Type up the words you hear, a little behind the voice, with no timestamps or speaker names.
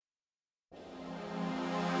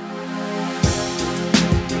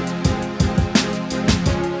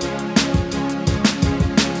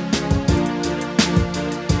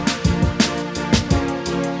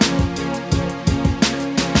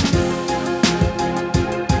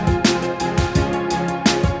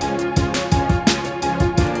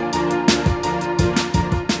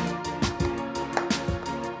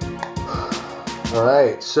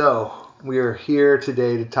right, so we are here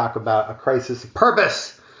today to talk about A Crisis of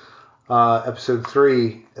Purpose, episode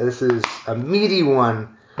 3. This is a meaty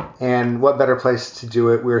one, and what better place to do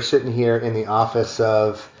it? We're sitting here in the office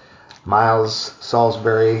of Miles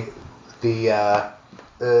Salisbury. This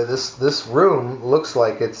room looks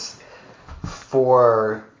like it's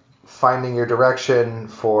for finding your direction,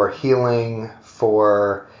 for healing,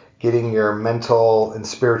 for getting your mental and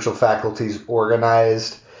spiritual faculties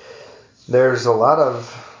organized. There's a lot of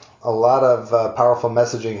powerful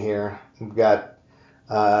messaging here. We've got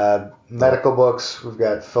medical books, we've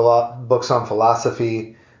got books on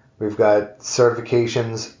philosophy, we've got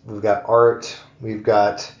certifications, we've got art, we've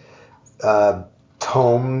got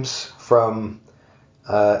tomes from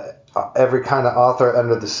every kind of author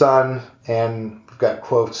under the sun, and we've got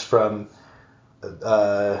quotes from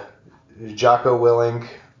Jocko Willink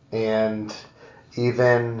and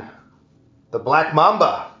even the Black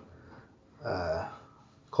Mamba,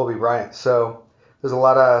 Kobe Bryant. So there's a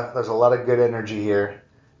lot of good energy here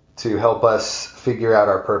to help us figure out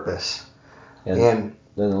our purpose. And then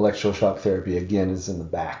electroshock therapy again is in the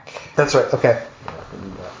back. That's right. Okay.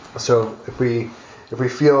 So if we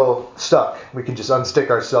feel stuck, we can just unstick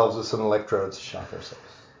ourselves with some electrodes. Shock ourselves.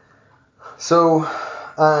 So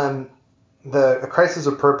the crisis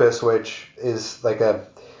of purpose, which is like a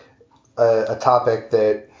topic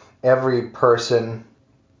that every person,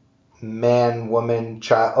 man, woman,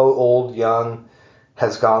 child, old, young,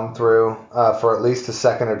 has gone through for at least a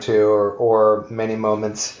second or two or many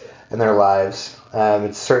moments in their lives.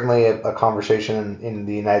 It's certainly a conversation in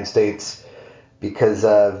the United States because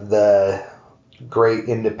of the great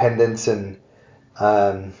independence and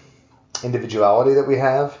individuality that we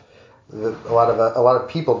have. A lot of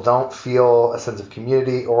people don't feel a sense of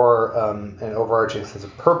community or an overarching sense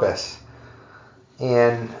of purpose.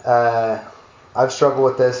 And I've struggled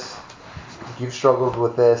with this. You've struggled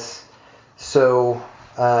with this. So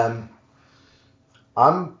I'm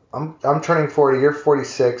turning 40. You're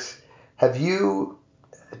 46. Have you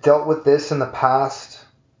dealt with this in the past,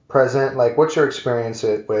 present? Like, what's your experience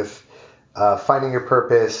with finding your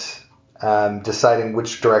purpose, deciding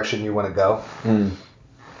which direction you want to go?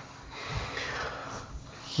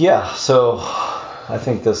 Yeah, so I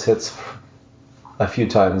think this hits a few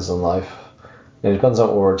times in life. It depends on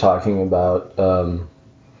what we're talking about.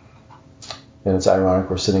 And it's ironic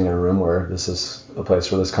we're sitting in a room where this is a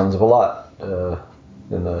place where this comes up a lot,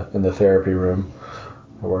 in the therapy room,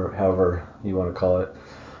 or however you want to call it.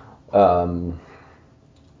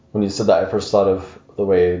 When you said that, I first thought of the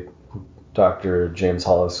way Dr. James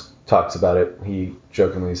Hollis talks about it. He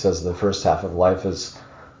jokingly says the first half of life is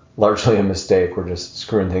largely a mistake. We're just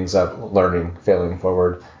screwing things up, learning, failing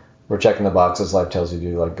forward. We're checking the boxes life tells you to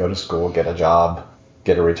do, like go to school, get a job,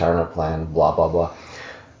 get a retirement plan, blah, blah, blah.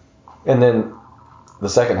 And then the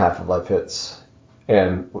second half of life hits,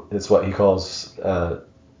 and it's what he calls either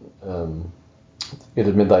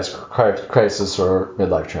midlife crisis or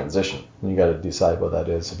midlife transition. And you got to decide what that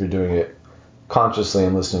is. If you're doing it consciously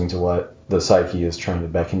and listening to what the psyche is trying to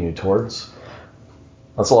beckon you towards,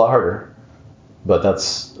 that's a lot harder. But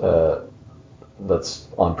that's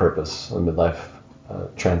on purpose. A midlife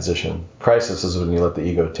transition. Crisis is when you let the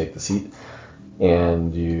ego take the seat,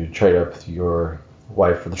 and you trade up your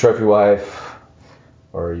wife for the trophy wife,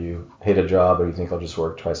 or you hate a job, or you think I'll just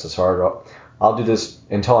work twice as hard. I'll do this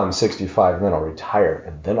until I'm 65, and then I'll retire,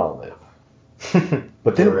 and then I'll live.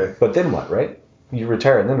 But then what, right? You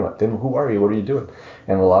retire, and then what? Then who are you? What are you doing?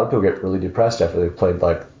 And a lot of people get really depressed after they've played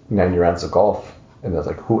like 90 rounds of golf, and they're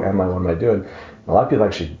like, who am I? What am I doing? And a lot of people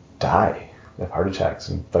actually die. They have heart attacks,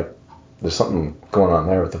 and like there's something going on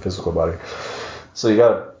there with the physical body. So you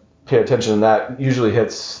gotta pay attention to that. Usually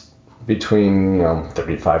hits between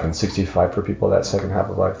 35 and 65 for people, that second half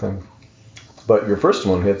of life thing. But your first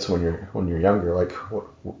one hits when you're younger. Like,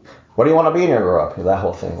 what do you want to be when you grow up? That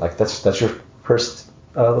whole thing. Like that's your first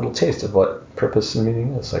little taste of what purpose and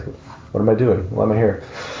meaning is. Like, what am I doing? Why am I here?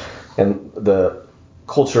 And the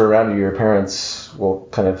culture around you, your parents will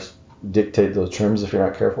kind of dictate those terms if you're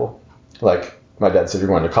not careful. Like my dad said, you're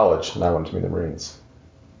going to college, and I went to be the Marines.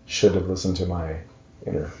 Should have listened to my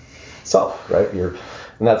inner self, right?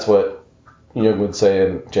 And that's what Jung would say,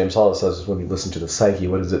 and James Hollis says, is when you listen to the psyche,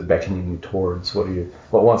 what is it beckoning you towards? What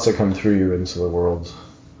wants to come through you into the world?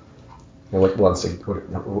 And what are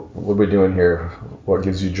we doing here? What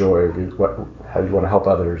gives you joy? How do you want to help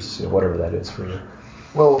others? Whatever that is for you.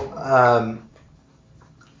 Well,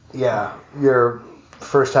 yeah, your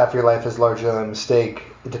first half of your life is largely a mistake.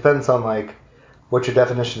 It depends on like what your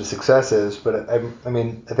definition of success is, but I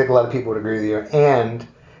mean, I think a lot of people would agree with you, and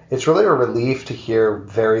it's really a relief to hear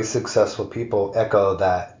very successful people echo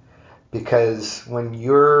that because when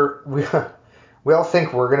we all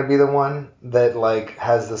think we're going to be the one that like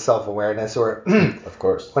has the self-awareness, or Of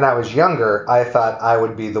course. when I was younger, I thought I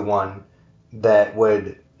would be the one that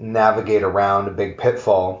would navigate around a big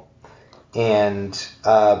pitfall. And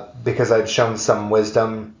because I'd shown some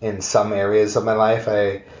wisdom in some areas of my life,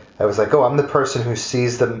 I was like, oh, I'm the person who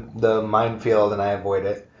sees the minefield and I avoid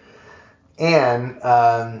it. And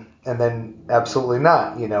then absolutely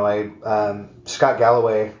not. Scott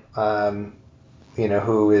Galloway,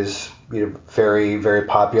 who is very, very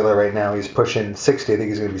popular right now. He's pushing 60. I think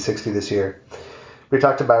he's going to be 60 this year. We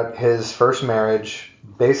talked about his first marriage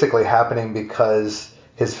basically happening because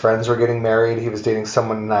his friends were getting married. He was dating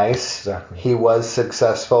someone nice. Exactly. He was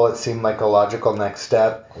successful. It seemed like a logical next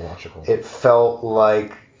step. Logical. It felt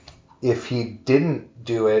like if he didn't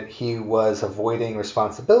do it, he was avoiding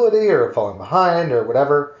responsibility or falling behind or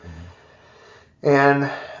whatever. And,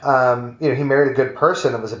 he married a good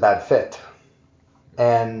person. It was a bad fit.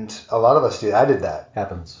 And a lot of us do. I did that.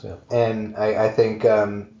 Happens, yeah. And I think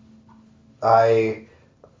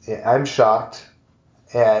I'm shocked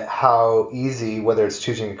at how easy, whether it's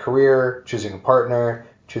choosing a career, choosing a partner,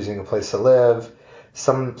 choosing a place to live,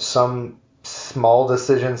 some small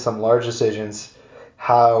decisions, some large decisions,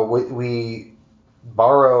 how we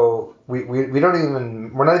borrow, we're not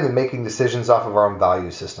even making decisions off of our own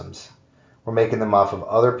value systems. We're making them off of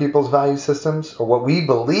other people's value systems or what we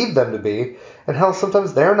believe them to be. And hell,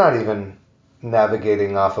 sometimes they're not even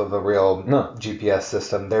navigating off of a real GPS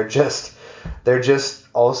system. They're just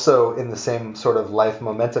also in the same sort of life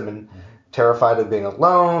momentum and terrified of being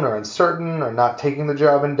alone or uncertain or not taking the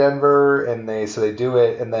job in Denver, and so they do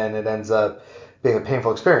it, and then it ends up being a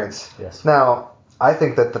painful experience. Yes. Now, I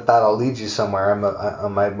think that all leads you somewhere.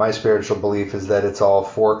 My spiritual belief is that it's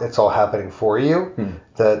all happening for you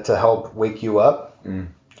to help wake you up.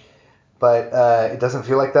 But it doesn't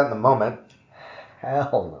feel like that in the moment.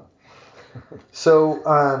 Hell no. So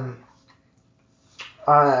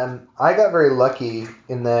I got very lucky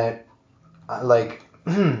in that,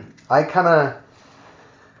 I kind of,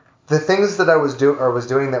 the things that I was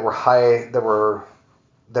doing that were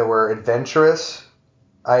were adventurous.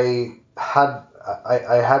 I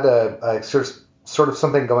had a sort of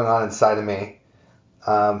something going on inside of me,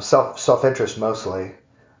 self-interest mostly,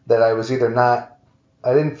 that I was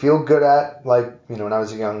I didn't feel good at, when I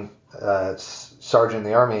was a young sergeant in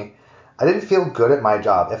the Army. I didn't feel good at my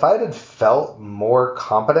job. If I had felt more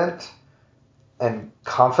competent and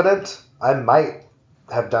confident, I might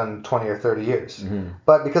have done 20 or 30 years. Mm-hmm.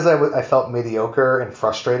 But because I felt mediocre and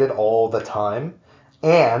frustrated all the time,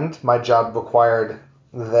 and my job required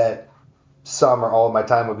that some or all of my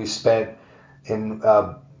time would be spent in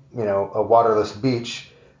a waterless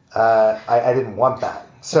beach, I didn't want that.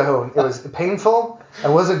 So it was painful. I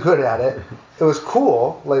wasn't good at it. It was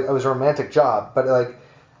cool. It was a romantic job, but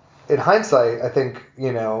in hindsight, I think,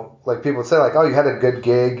 people would say oh, you had a good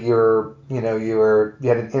gig, you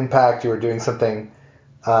had an impact, you were doing something,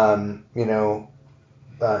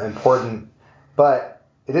 important, but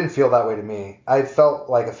it didn't feel that way to me. I felt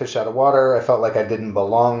like a fish out of water. I felt like I didn't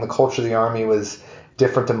belong. The culture of the Army was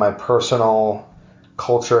different than my personal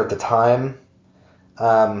culture at the time.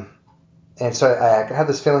 And so I had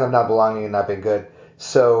this feeling of not belonging and not being good.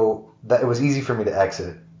 So that it was easy for me to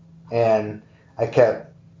exit. And I kept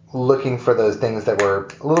looking for those things that were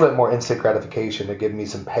a little bit more instant gratification to give me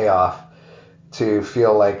some payoff, to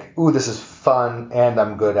feel like, ooh, this is fun and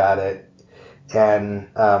I'm good at it. And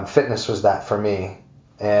fitness was that for me.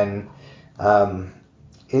 And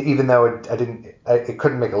even though I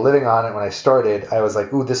couldn't make a living on it when I started, I was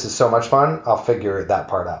like, ooh, this is so much fun, I'll figure that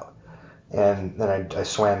part out. And then I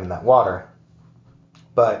swam in that water.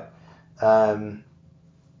 But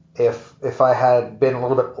if I had been a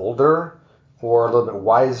little bit older or a little bit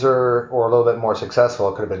wiser or a little bit more successful,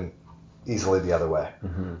 it could have been easily the other way.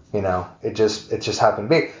 Mm-hmm. It just happened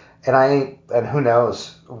to be. And who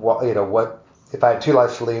knows what if I had 2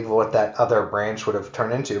 lives to lead, what that other branch would have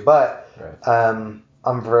turned into. But right.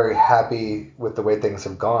 I'm very happy with the way things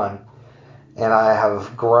have gone, and I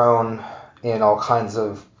have grown in all kinds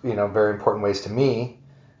of very important ways to me,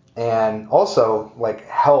 and also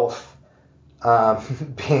health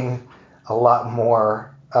being a lot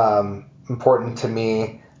more important to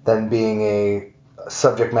me than being a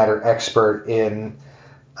subject matter expert in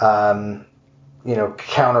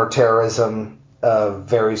counterterrorism of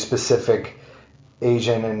very specific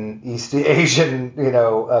Asian and East Asian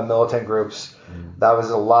militant groups. That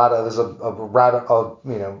was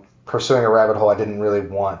pursuing a rabbit hole I didn't really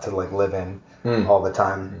want to live in all the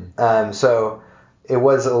time. So it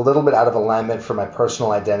was a little bit out of alignment for my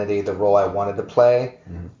personal identity, the role I wanted to play.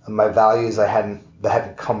 My values I hadn't that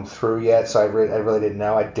hadn't come through yet, so I really didn't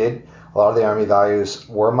know. I did. A lot of the Army values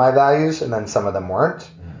were my values, and then some of them weren't.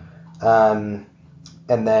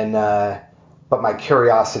 But my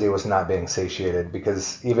curiosity was not being satiated,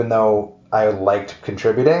 because even though I liked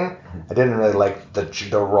contributing, I didn't really like the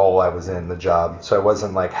role I was in, the job. So I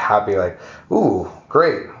wasn't like happy, like, ooh,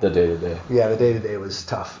 great. The day-to-day. Yeah, the day-to-day was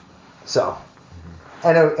tough. So,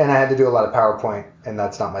 and I had to do a lot of PowerPoint, and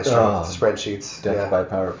that's not my strength. Spreadsheets. Death by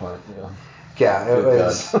PowerPoint. Yeah. Yeah, it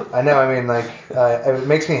was. I know. I mean, like, it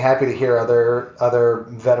makes me happy to hear other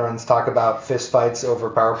veterans talk about fist fights over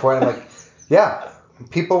PowerPoint. I'm like, yeah,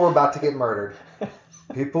 people were about to get murdered.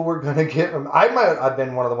 People were gonna get. I might have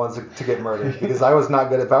been one of the ones to get murdered because I was not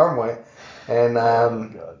good at PowerPoint,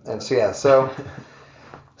 and so yeah,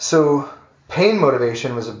 so pain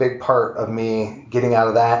motivation was a big part of me getting out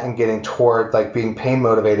of that and getting toward like being pain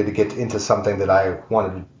motivated to get into something that I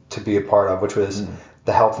wanted to be a part of, which was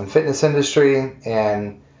the health and fitness industry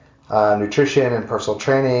and nutrition and personal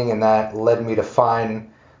training, and that led me to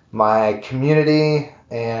find my community,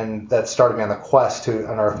 and that started me on the quest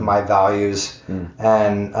to unearth my values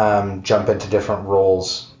and jump into different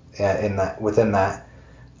roles within that.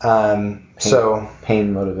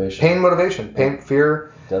 Pain motivation.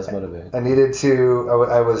 Fear does motivate. I needed to.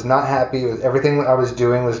 I was not happy with everything I was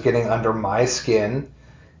doing was getting under my skin,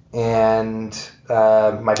 and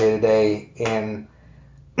my day to day, and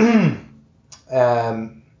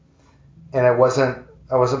I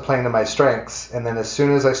wasn't playing to my strengths. And then as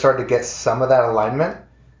soon as I started to get some of that alignment,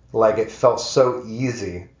 like it felt so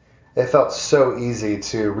easy. It felt so easy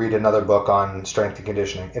to read another book on strength and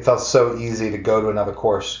conditioning. It felt so easy to go to another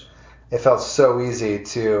course. It felt so easy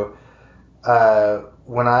to,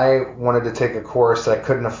 when I wanted to take a course that I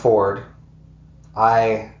couldn't afford,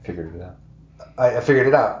 I figured it out. I figured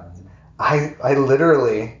it out. I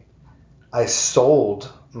literally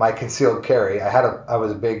sold my concealed carry. I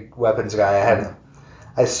was a big weapons guy.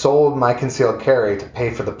 I sold my concealed carry to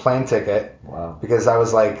pay for the plane ticket. Wow. Because I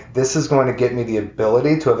was like, this is going to get me the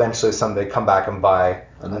ability to eventually someday come back and buy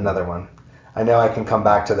another one. I know I can come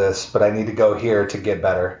back to this, but I need to go here to get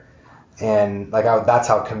better. And like that's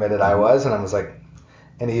how committed I was. And I was like,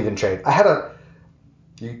 an even trade. I had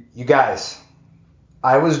you guys,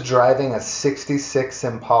 I was driving a 66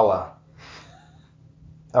 Impala.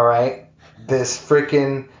 All right? This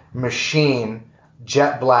freaking machine,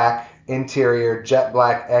 jet black interior, jet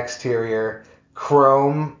black exterior,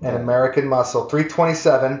 chrome and American muscle,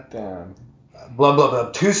 327. Damn. Blah, blah,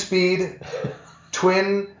 blah. 2-speed,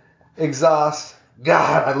 twin exhaust.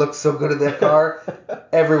 God, I looked so good in that car.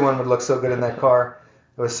 Everyone would look so good in that car.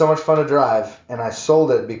 It was so much fun to drive, and I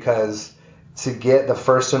sold it because to get the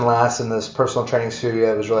first and last in this personal training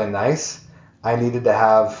studio, it was really nice. I needed to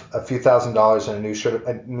have a few $1,000s in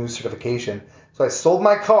a new certification. So I sold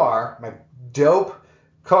my car, my dope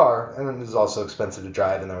car, and it was also expensive to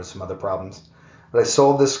drive, and there was some other problems. But I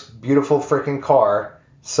sold this beautiful freaking car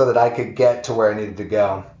so that I could get to where I needed to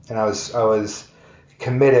go, and I was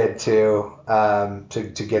committed to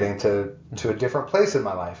getting to a different place in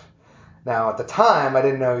my life. Now at the time, I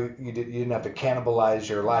didn't know you didn't have to cannibalize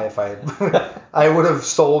your life. I would have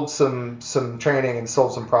sold some training and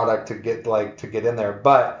sold some product to get in there,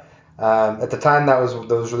 but at the time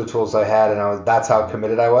those were the tools I had, and that's how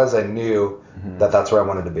committed I was. I knew that's where I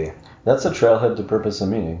wanted to be. That's a trailhead to purpose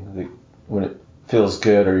and meaning. When it feels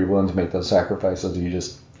good or you're willing to make those sacrifices, you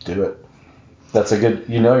just do it. That's a good.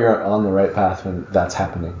 You're on the right path when that's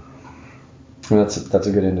happening. And that's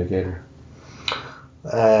a good indicator.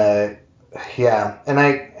 Yeah, and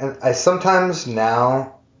I sometimes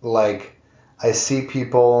now like I see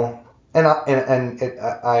people and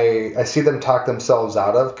I see them talk themselves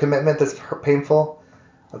out of commitment that's painful.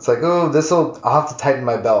 It's like, oh, I'll have to tighten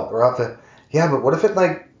my belt, or I'll have to. Yeah, but what if it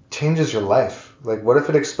like changes your life? Like, what if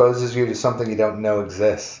it exposes you to something you don't know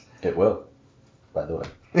exists? It will, by the way.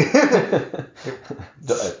 If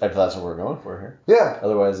that's what we're going for here. Yeah.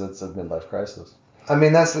 Otherwise, it's a midlife crisis. I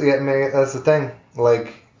mean, that's the thing.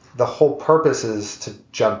 Like, the whole purpose is to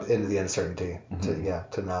jump into the uncertainty.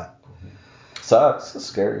 To not. Sucks. It's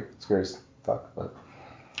scary. It's scary as fuck. But.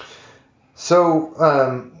 So,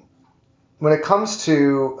 when it comes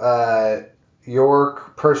to your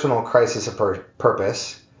personal crisis of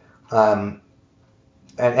purpose, and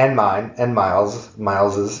mine, and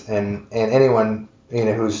Miles's, and anyone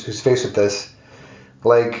who's faced with this,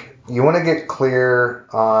 like, you want to get clear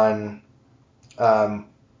on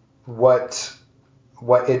what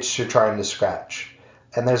itch you're trying to scratch.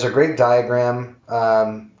 And there's a great diagram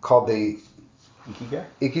called the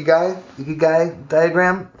Ikigai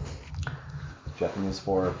diagram. Japanese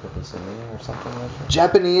for purpose and meaning or something like that?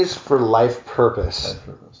 Japanese for life purpose. Life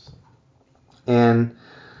purpose. And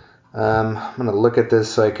I'm going to look at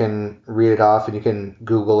this so I can read it off, and you can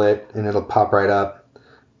Google it, and it'll pop right up.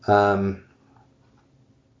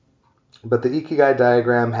 But the Ikigai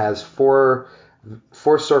diagram has four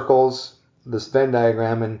circles, this Venn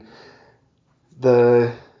diagram, and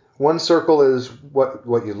the one circle is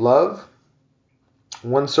what you love,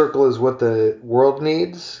 one circle is what the world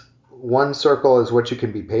needs, one circle is what you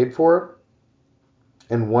can be paid for,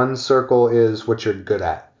 and one circle is what you're good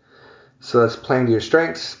at. So that's playing to your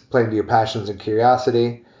strengths, playing to your passions and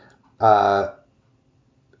curiosity, playing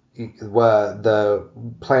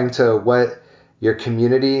to what your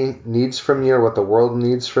community needs from you, or what the world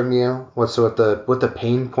needs from you, what the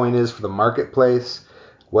pain point is for the marketplace,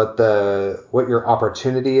 what your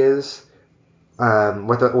opportunity is,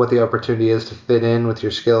 what the opportunity is to fit in with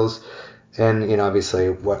your skills, and obviously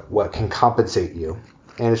what can compensate you.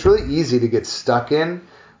 And it's really easy to get stuck in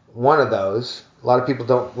one of those. A lot of people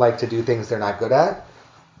don't like to do things they're not good at.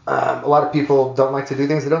 A lot of people don't like to do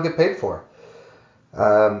things they don't get paid for.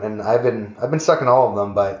 And I've been stuck in all of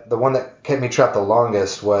them, but the one that kept me trapped the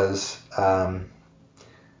longest was, and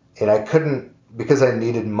I couldn't, because I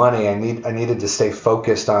needed money. I needed to stay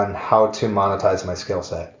focused on how to monetize my skill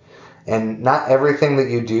set. And not everything that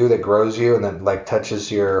you do that grows you and that like touches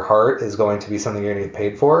your heart is going to be something you're going to get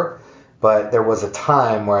paid for. But there was a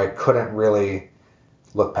time where I couldn't really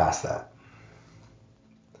look past that.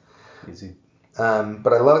 Easy.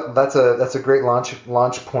 But I love that's a great launch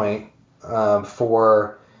point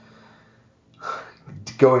for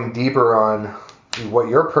going deeper on what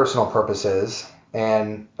your personal purpose is,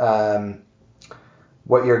 and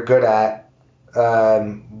what you're good at,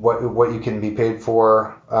 what you can be paid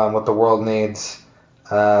for, what the world needs,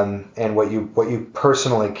 and what you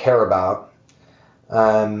personally care about.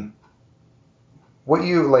 What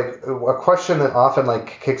you like, a question that often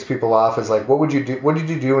like kicks people off is like, what did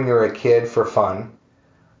you do when you were a kid for fun?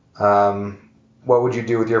 What would you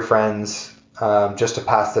do with your friends just to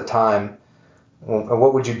pass the time?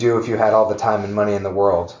 What would you do if you had all the time and money in the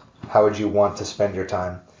world? How would you want to spend your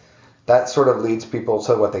time? That sort of leads people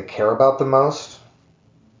to what they care about the most,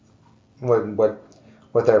 what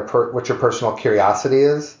your personal curiosity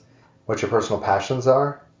is, what your personal passions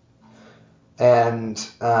are. And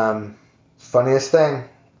funniest thing,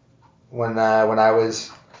 when I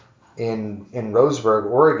was in Roseburg,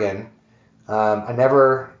 Oregon,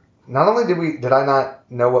 not only did I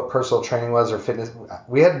not know what personal training was or fitness,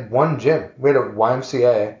 we had one gym. We had a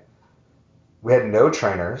YMCA. We had no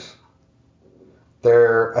trainers.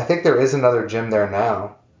 I think there is another gym there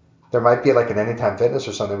now. There might be like an Anytime Fitness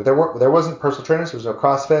or something, but there wasn't personal trainers. There was no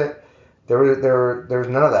CrossFit. There was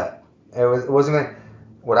none of that. It wasn't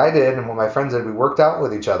what I did and what my friends did. We worked out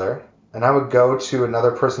with each other, and I would go to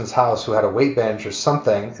another person's house who had a weight bench or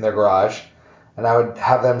something in their garage, and I would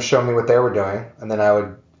have them show me what they were doing, and then I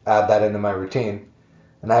would add that into my routine,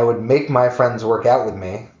 and I would make my friends work out with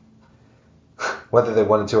me, whether they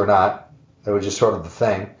wanted to or not. It was just sort of the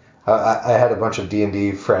thing. I had a bunch of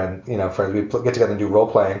D&D friends. We'd get together and do role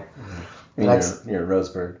playing. Mm-hmm. You're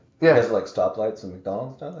Roseburg. Yeah. You guys have like stoplights and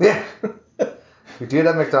McDonald's down there? Yeah. We did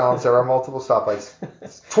at McDonald's. There are multiple stoplights.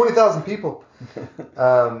 20,000 people.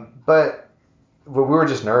 But we were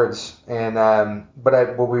just nerds. And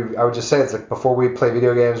I would just say it's like before we play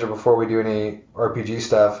video games or before we do any RPG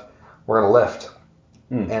stuff, we're gonna lift.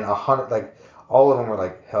 And 100 like all of them were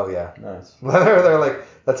like, hell yeah. Nice. They're like,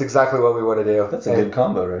 that's exactly what we want to do. That's a good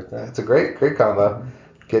combo right there. It's a great combo.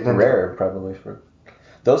 Getting in rare probably for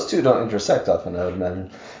those two don't intersect often, I would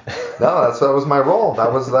imagine. No, that was my role.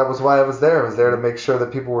 That was why I was there. I was there to make sure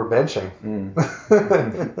that people were benching.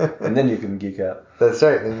 And then you can geek out. That's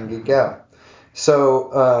right. Then you can geek out.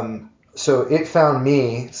 So it found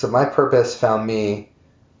me. So my purpose found me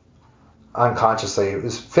unconsciously. It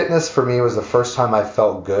was fitness for me was the first time I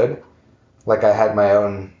felt good, like I had my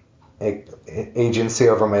own agency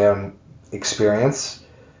over my own experience,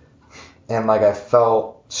 and like I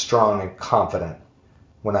felt strong and confident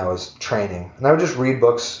when I was training. And I would just read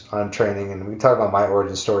books on training, and we can talk about my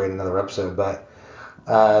origin story in another episode, but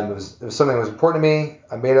it was something that was important to me.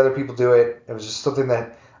 I made other people do it. It was just something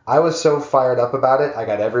that I was so fired up about it. I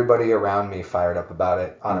got everybody around me fired up about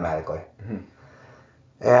it automatically. Mm-hmm.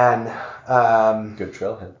 And good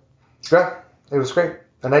trailhead. Yeah, it was great.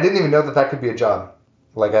 And I didn't even know that could be a job.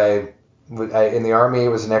 Like I in the Army, it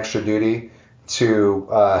was an extra duty to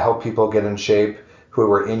help people get in shape who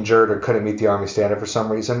were injured or couldn't meet the Army standard for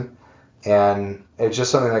some reason. And it's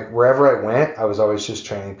just something like wherever I went, I was always just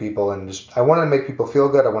training people, and just I wanted to make people feel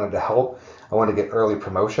good. I wanted to help. I wanted to get early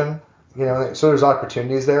promotion. So there's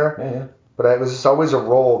opportunities there. Yeah. But it was just always a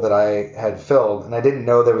role that I had filled, and I didn't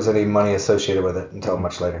know there was any money associated with it until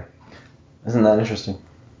much later. Isn't that interesting?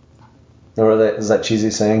 Or is that cheesy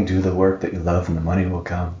saying, do the work that you love and the money will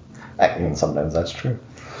come? I mean, sometimes that's true.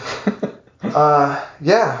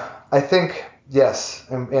 Yeah, I think, yes.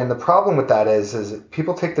 And the problem with that is that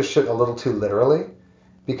people take this shit a little too literally,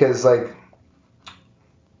 because like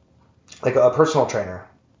a personal trainer,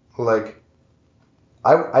 like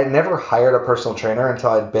I never hired a personal trainer until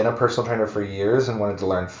I'd been a personal trainer for years and wanted to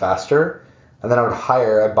learn faster. And then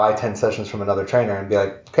I'd buy 10 sessions from another trainer and be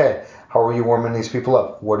like, okay, how are you warming these people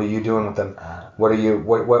up? What are you doing with them?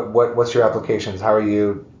 What's your applications? What's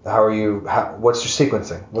your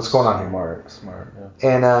sequencing? What's going on here? Smart,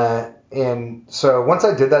 yeah. And so once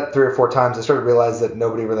I did that 3 or 4 times, I started to realize that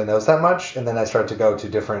nobody really knows that much. And then I started to go to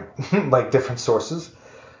different, different sources.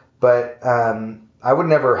 But, I would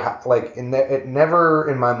never it never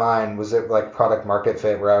in my mind was it like product market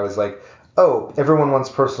fit where I was like, oh, everyone wants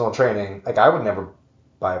personal training. Like I would never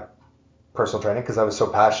buy personal training because I was so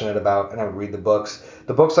passionate about, and I would read the books.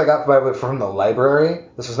 The books I got from the library.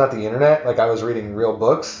 This was not the internet. Like I was reading real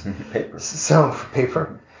books. Paper. So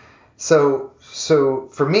paper. So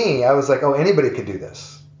for me, I was like, oh, anybody could do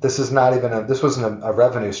this. This wasn't a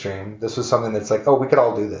revenue stream. This was something that's like, oh, we could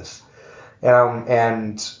all do this.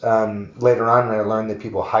 And later on, I learned that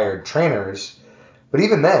people hired trainers. But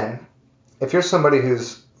even then, if you're somebody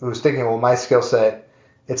who's thinking, well, my skill set,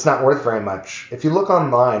 it's not worth very much. If you look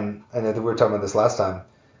online, and I think we were talking about this last time,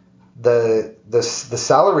 the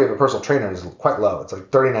salary of a personal trainer is quite low. It's like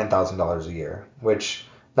 $39,000 a year, which,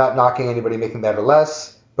 not knocking anybody making that or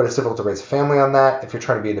less, but it's difficult to raise a family on that if you're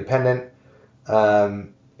trying to be independent.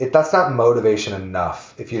 That's not motivation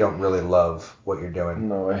enough if you don't really love what you're doing.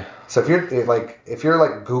 No way. So if you're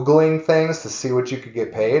Googling things to see what you could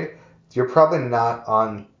get paid, you're probably not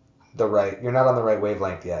on the right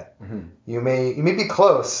wavelength yet. Mm-hmm. You may be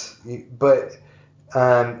close, but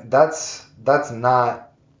that's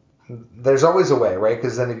not. There's always a way, right?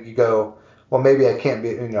 Because then if you go, well, maybe I can't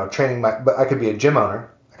be training but I could be a gym owner.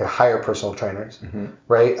 I could hire personal trainers, mm-hmm.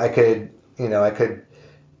 right? I could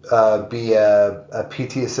be a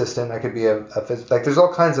PT assistant. I could be there's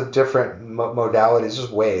all kinds of different modalities, just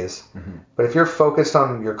ways. Mm-hmm. But if you're focused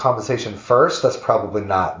on your compensation first, that's probably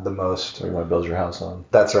not the most. So you want to build your house on.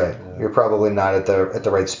 That's right. Yeah. You're probably not at the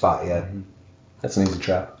right spot yet. Mm-hmm. That's an easy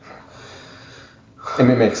trap. It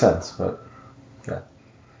may make sense, but yeah,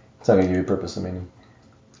 it's not going to give you purpose and meaning.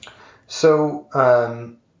 So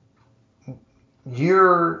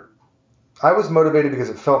I was motivated because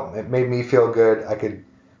it made me feel good.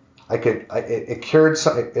 It cured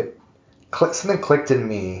something. Something clicked in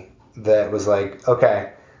me that was like,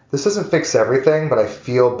 okay, this doesn't fix everything, but I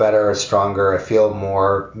feel better, stronger. I feel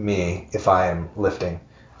more me if I am lifting,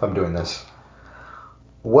 if I'm doing this.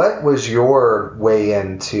 What was your way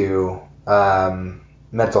into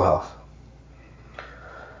mental health?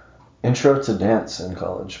 Intro to dance in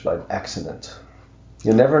college by accident.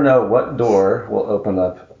 You never know what door will open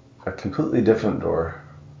up a completely different door,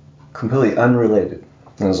 completely unrelated.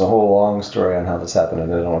 And there's a whole long story on how this happened,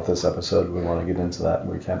 and I don't know if this episode we want to get into that.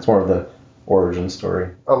 We can. It's more of the origin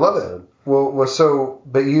story. I love it.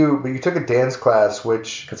 But you took a dance class,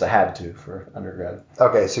 which because I had to for undergrad.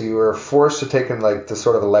 Okay, so you were forced to take in like the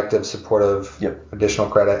sort of elective, supportive, additional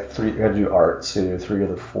credit. You had to do art, so you do 3 of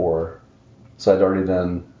the 4. So I'd already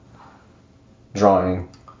done drawing,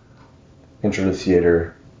 intro to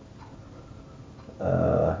theater,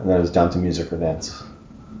 and then it was down to music or dance.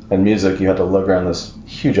 And music, you had to look around this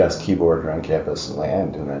huge-ass keyboard around campus, and I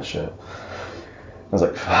ain't doing that shit. I was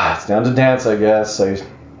like, it's down to dance, I guess. I'm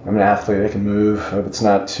an athlete, I can move. I hope it's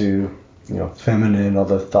not too, feminine, all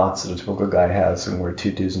the thoughts that a typical guy has and wear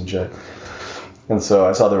tutus and shit. And so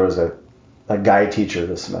I saw there was a guy teacher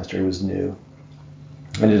this semester. He was new.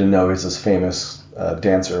 I didn't know he was this famous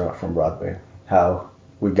dancer from Broadway. How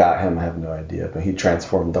we got him, I have no idea, but he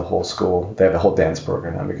transformed the whole school. They have a whole dance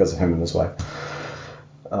program now because of him and his wife.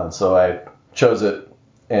 So I chose it,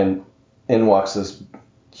 and in walks this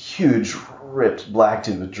huge, ripped black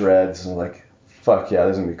dude with dreads, and I'm like, fuck yeah,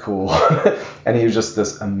 this is going to be cool. And he was just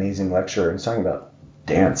this amazing lecturer. He's talking about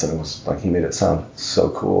dance, and it was like he made it sound so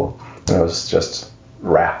cool. And I was just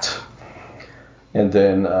wrapped. And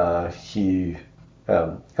then he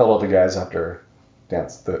held all the guys after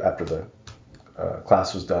the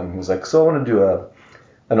class was done. He was like, so I want to do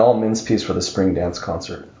an all-men's piece for the spring dance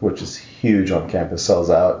concert, which is huge on campus, sells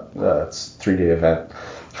out. It's a 3-day event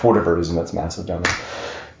for whatever reason. That's massive down there.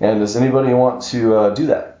 And does anybody want to do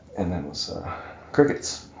that? And then it was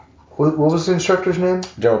crickets. What was the instructor's name?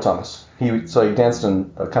 Gerald Thomas. He danced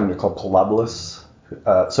in a company called Pilabolus.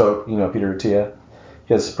 So Peter Attia,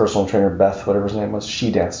 his personal trainer Beth, whatever his name was, she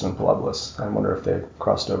danced in Pilabolus. I wonder if they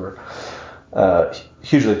crossed over.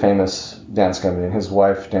 hugely famous dance company, and his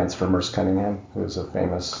wife danced for Merce Cunningham, who's a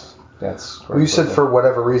famous dance. Well, you said for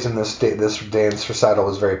whatever reason this dance recital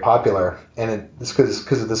was very popular, and it's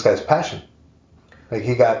because of this guy's passion. Like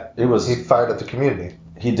he fired up the community.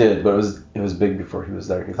 He did, but it was big before he was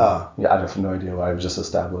there. Yeah, I have no idea why. It was just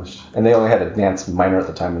established, and they only had a dance minor at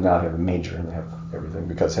the time, and now they have a major, and they have everything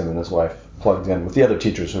because him and his wife plugged in with the other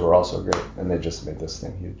teachers who were also great, and they just made this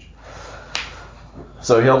thing huge.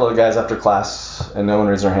 So he held all the guys after class, and no one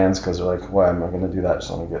raised their hands because they're like, why am I going to do that? I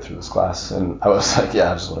just want to get through this class. And I was like,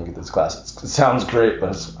 yeah, I just want to get this class. It sounds great,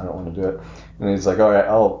 but I don't want to do it. And he's like, all right,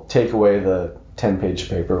 I'll take away the 10-page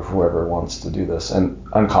paper for whoever wants to do this. And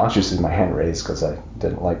unconsciously, my hand raised because I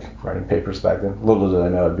didn't like writing papers back then. Little did I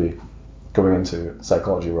know I'd be going into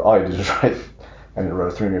psychology where all I did was write. And I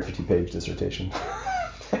wrote a 350-page dissertation.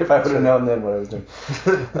 If I would have known then what I was doing.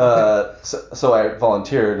 So I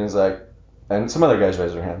volunteered, and he's like, and some other guys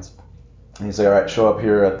raised their hands. And he's like, all right, show up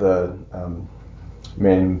here at the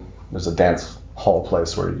there's a dance hall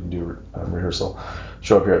place where you can do rehearsal.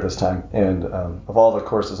 Show up here at this time. And of all the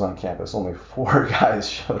courses on campus, only 4 guys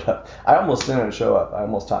showed up. I almost didn't show up. I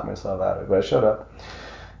almost taught myself out of it, but I showed up.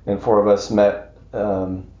 And 4 of us met,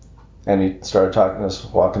 and he started talking to us,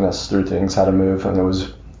 walking us through things, how to move. And it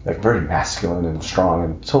was like very masculine and strong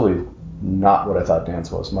and totally not what I thought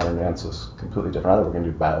dance was. Modern dance was completely different. I thought we were going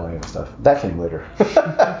to do ballet and stuff. That came later.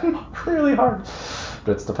 Really hard.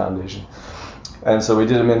 But it's the foundation. And so we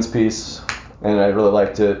did a men's piece, and I really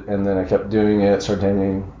liked it. And then I kept doing it, started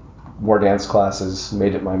taking more dance classes,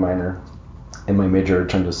 made it my minor. And my major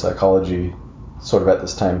turned to psychology sort of at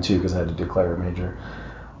this time, too, because I had to declare a major.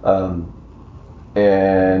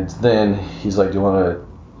 And then he's like,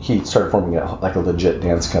 he started forming a legit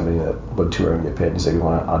dance company that would tour and get paid. He said, you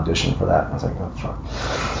want to audition for that? I was like, oh, sure.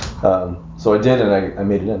 So I did, and I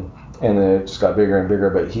made it in. And then it just got bigger and bigger.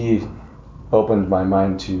 But he opened my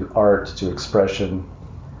mind to art, to expression.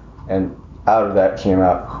 And out of that came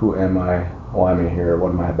out, who am I? Why am I here? What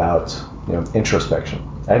am I about? Introspection.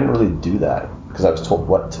 I didn't really do that because I was told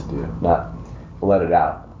what to do, not let it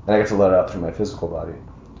out. And I got to let it out through my physical body,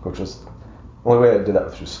 which was the only way I did that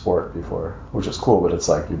was through sport before, which was cool, but it's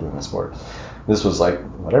like you're doing a sport. This was like,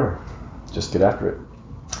 whatever, just get after it.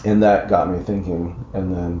 And that got me thinking,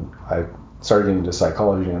 and then I started getting into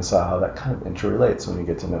psychology and saw how that kind of interrelates. When you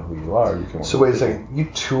get to know who you are, you can... So wait a second, you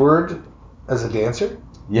toured as a dancer?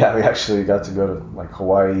 Yeah, we actually got to go to like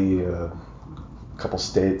Hawaii, a couple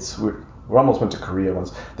states. We almost went to Korea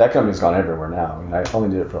once. That company's gone everywhere now. I mean, I only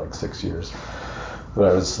did it for like 6 years, but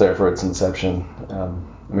I was there for its inception. And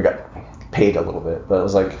we got paid a little bit, but it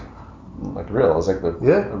was like real. It was like a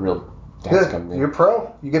real dance company. You're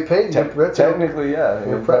pro. You get paid. Technically, yeah.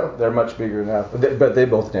 You're pro. They're much bigger now, but they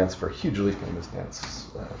both dance for hugely famous dance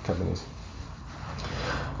companies.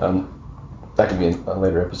 That could be a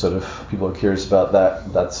later episode if people are curious about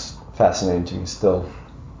that. That's fascinating to me still.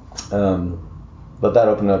 But that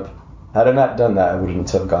opened up. Had I not done that, I wouldn't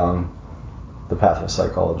have gone the path of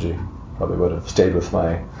psychology. Probably would have stayed with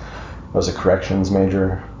I was a corrections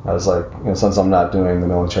major. I was like, since I'm not doing the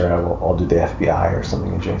military, I'll do the FBI or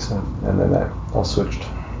something adjacent. And then that all switched.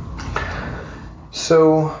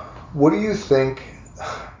 So, what do you think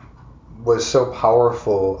was so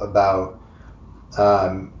powerful about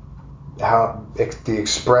how the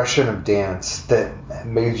expression of dance that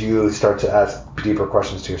made you start to ask deeper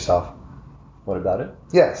questions to yourself? What about it?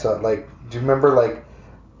 Yeah. So, like, do you remember,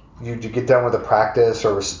 you get done with a practice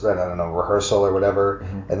or I don't know, rehearsal or whatever,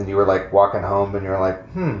 and then you were like walking home and you were like,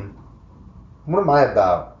 what am I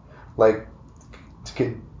about? Like,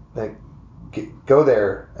 go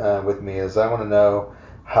there with me, as I want to know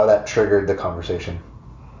how that triggered the conversation.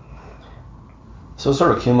 So it's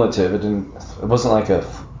sort of cumulative. It wasn't like a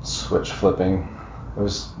switch flipping. It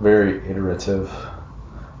was very iterative.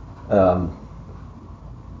 Like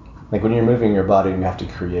when you're moving your body and you have to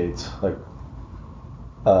create, like,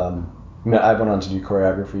 I went on to do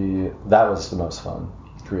choreography. That was the most fun,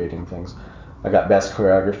 creating things. I got best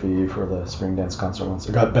choreography for the spring dance concert once.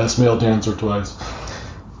 I got best male dancer twice.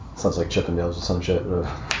 Sounds like Chippendales or some shit. It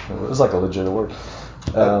was like a legit award.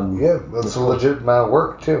 That's a legit amount of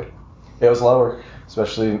work too. Yeah, it was a lot of work,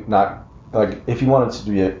 especially not like if you wanted to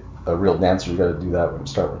be a real dancer, you got to do that when you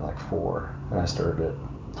start with like 4, and I started at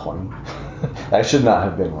 20. I should not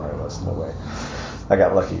have been where I was. No way. I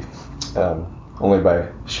got lucky. Only by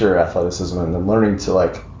sheer athleticism and then learning to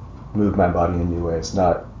like move my body in new ways,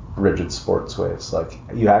 not rigid sports ways. Like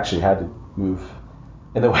you actually had to move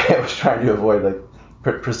in the way I was trying to avoid, like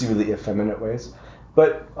perceivably effeminate ways.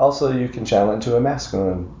 But also you can channel into a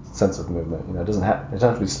masculine sense of movement. It doesn't have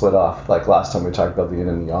to be split off. Like last time we talked about the yin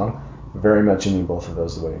and the yang. very much you need both of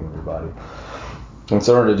those the way in your body. And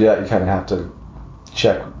so in order to do that, you kind of have to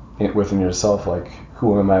check it within yourself, like,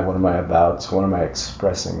 who am I, what am I about, what am I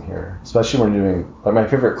expressing here? Especially when you're doing, like, my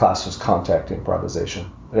favorite class was contact improvisation.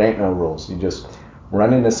 There ain't no rules. You just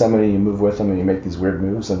run into somebody, you move with them, and you make these weird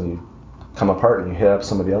moves, and you come apart, and you hit up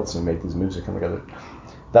somebody else, and you make these moves that come together.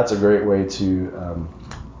 That's a great way to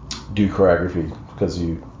do choreography, because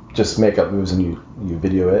you just make up moves and you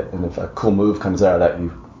video it, and if a cool move comes out of that,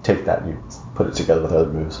 you take that and you put it together with other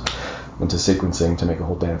moves into sequencing to make a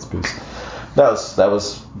whole dance piece. That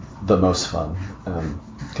was the most fun,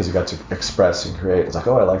 because you got to express and create. It's like,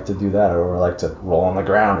 oh, I like to do that, or I like to roll on the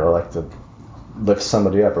ground, or I like to lift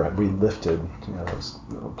somebody up, or we lifted.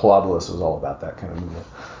 Pilates was all about that kind of movement.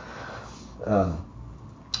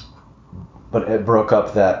 But it broke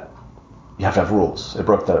up that you have to have rules. It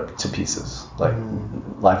broke that up to pieces. Like,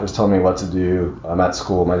 life was telling me what to do. I'm at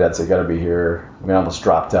school. My dad said, you got to be here. I mean, I almost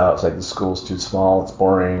dropped out. It's like, the school's too small. It's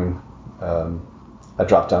boring. I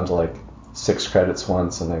dropped down to like 6 credits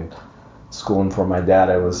once, and I schooling for my dad,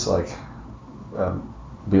 I was like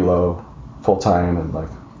below full time, and like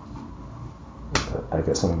I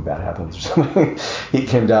guess something bad happened or something. He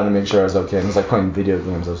came down to make sure I was okay, and he was like playing video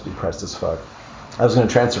games. I was depressed as fuck. I was going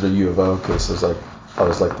to transfer to U of O because I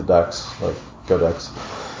was like the Ducks, like go Ducks,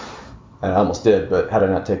 and I almost did, but had I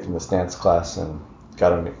not taken this dance class and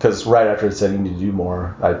got on, because right after it said you need to do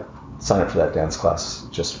more, I signed up for that dance class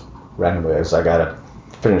just randomly. I was like, I gotta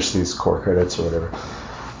finish these core credits or whatever,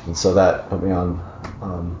 and so that put me on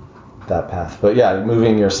that path. But yeah,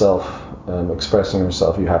 moving yourself, expressing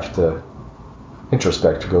yourself, you have to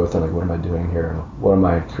introspect, to go within, like, what am I doing here, and what am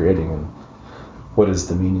I creating, and what is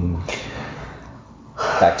the meaning?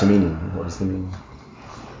 Back to meaning. What is the meaning?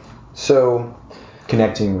 So,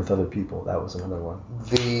 connecting with other people, that was another one.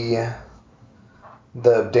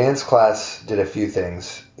 The dance class did a few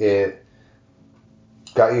things. It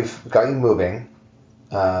got you moving.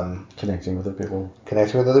 Connecting with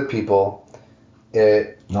other people.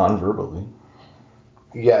 It non-verbally.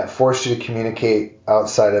 Yeah, it forced you to communicate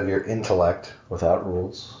outside of your intellect without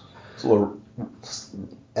rules. Rules,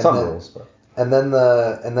 but. And then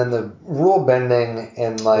the rule bending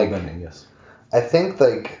and like. Rule bending, yes. I think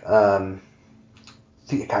like God,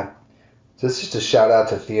 this is just a shout out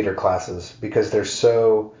to theater classes, because they're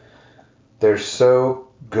so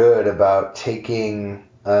good about taking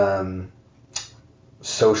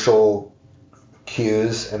social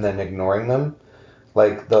cues and then ignoring them.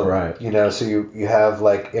 Like right. So you have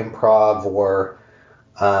like improv, or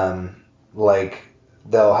like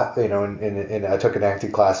they'll and I took an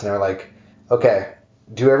acting class, and they're like, okay,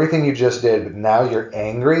 do everything you just did, but now you're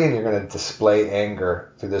angry and you're going to display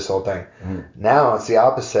anger through this whole thing. Mm-hmm. Now it's the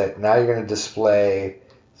opposite. Now you're going to display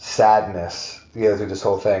sadness through this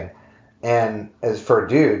whole thing. And as for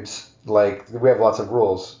dudes, like, we have lots of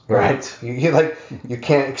rules. Right. You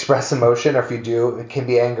can't express emotion, or if you do, it can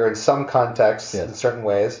be anger in some contexts, in certain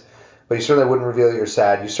ways, but you certainly wouldn't reveal that you're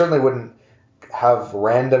sad. You certainly wouldn't have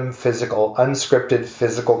random unscripted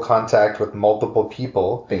physical contact with multiple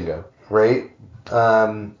people. Bingo. Right?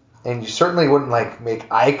 And you certainly wouldn't like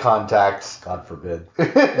make eye contact. God forbid.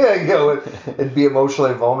 And be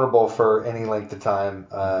emotionally vulnerable for any length of time,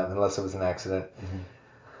 unless it was an accident. Mm-hmm.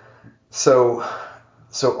 So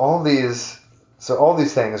all these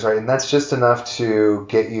things, right? And that's just enough to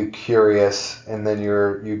get you curious, and then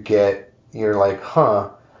you're like, huh,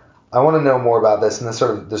 I want to know more about this, and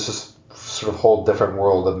this is sort of whole different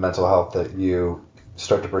world of mental health that you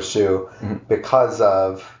start to pursue, mm-hmm. because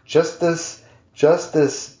of just this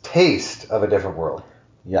taste of a different world.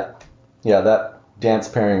 Yeah, that dance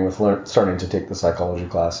pairing with starting to take the psychology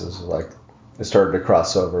classes, like, it started to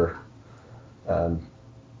cross over.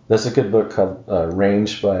 There's a good book called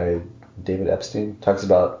Range by David Epstein. Talks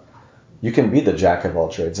about you can be the jack of all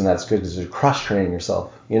trades, and that's good because you're cross-training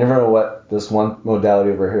yourself. You never know what this one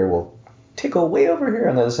modality over here will tickle way over here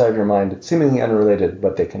on the other side of your mind, seemingly unrelated,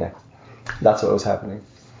 but they connect. That's what was happening.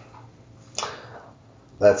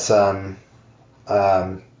 That's first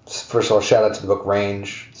of all, shout out to the book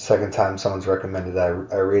Range. Second time someone's recommended I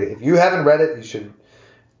read it. If you haven't read it, you should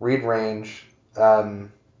read Range.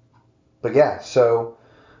 But yeah, so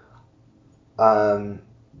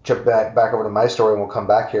jump back over to my story, and we'll come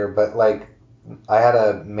back here. But like, I had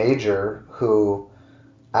a major who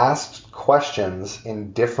asked questions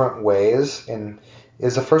in different ways, and it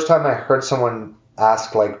was the first time I heard someone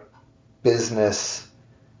ask like business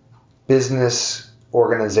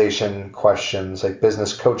organization questions, like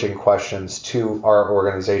business coaching questions to our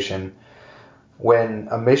organization. When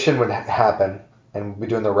a mission would happen, and we'd be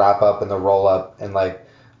doing the wrap up and the roll up, and like,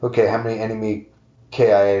 okay, how many enemy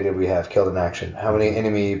KIA did we have killed in action? How many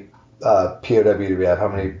enemy POW did we have? How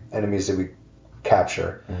many enemies did we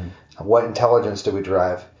capture? What intelligence did we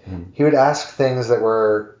derive? He would ask things that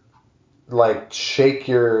were like shake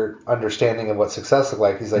your understanding of what success looked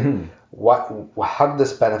like. He's like, how did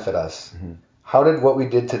this benefit us? How did what we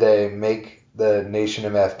did today make the nation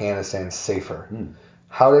of Afghanistan safer?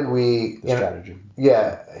 How did we strategy?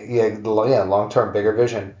 Long-term, bigger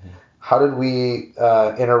vision. How did we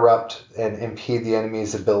interrupt and impede the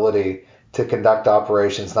enemy's ability to conduct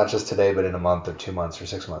operations, not just today, but in a month or 2 months or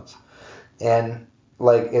 6 months? And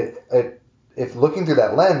like if looking through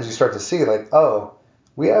that lens, you start to see like, oh,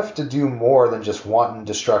 we have to do more than just wanton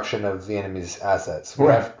destruction of the enemy's assets.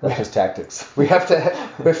 That's just tactics. We have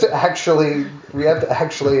to actually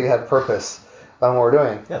have purpose on what we're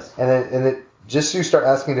doing. Yes. And it just you start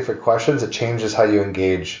asking different questions, it changes how you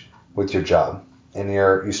engage with your job, and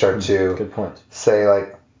you start to good point. Say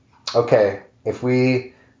like, okay, if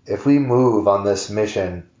we move on this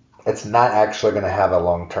mission, it's not actually going to have a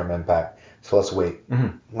long-term impact. So let's wait.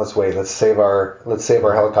 Let's wait. Let's save our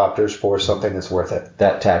helicopters for something that's worth it.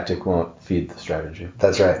 That tactic won't feed the strategy.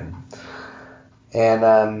 That's right.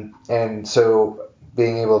 And so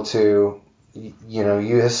being able to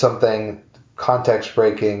use something context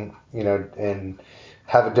breaking, and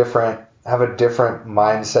have a different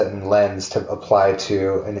mindset and lens to apply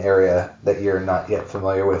to an area that you're not yet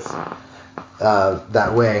familiar with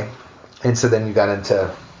that way. And so then you got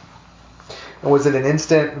into. Was it an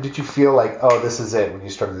instant? Did you feel like, oh, this is it when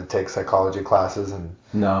you started to take psychology classes? And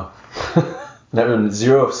no, never,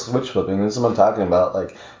 zero switch flipping. This is what I'm talking about.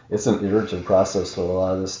 Like, it's an iterative process with a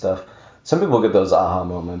lot of this stuff. Some people get those aha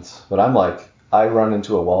moments, but I'm like, I run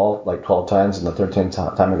into a wall like 12 times, and the 13th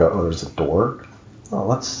time I go, oh, there's a door. Oh,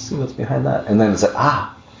 let's see what's behind that. And then it's like,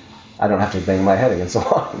 I don't have to bang my head against the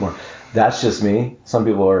wall anymore. That's just me. Some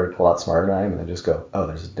people are a lot smarter than I am, and they just go, oh,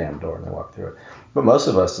 there's a damn door, and they walk through it. But most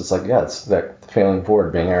of us, it's like, it's that failing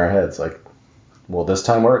forward, banging our heads. Like, will this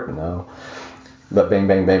time work? No. But bang,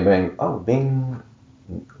 bang, bang, bang. Oh, bing.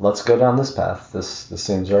 Let's go down this path. This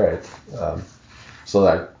seems right. So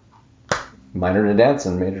I minored in dance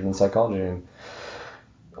and majored in psychology, and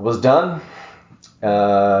was done.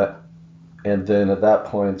 And then at that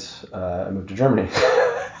point, I moved to Germany.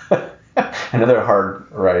 Another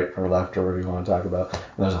hard right or left or whatever you want to talk about. And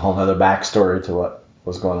there's a whole other backstory to what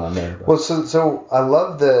was going on there. But. Well, so I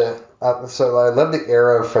love the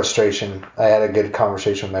era of frustration. I had a good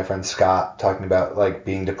conversation with my friend Scott talking about like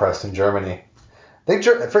being depressed in Germany. I think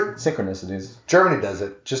synchronicities. Germany does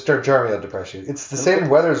it. Just Germany will depress you. It's the same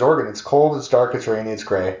weather as Oregon. It's cold, it's dark, it's rainy, it's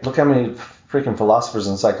gray. Look how many freaking philosophers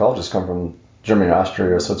and psychologists come from Germany,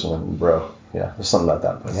 Austria, or Switzerland, bro. Yeah, there's something about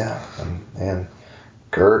that place. Yeah, and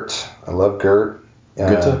Goethe. I love Goethe.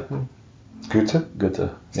 Goethe? Goethe.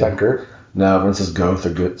 It's not Goethe? No, everyone says Goethe or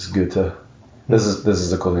Goethe. It's Goethe. This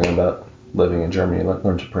is the cool thing about living in Germany.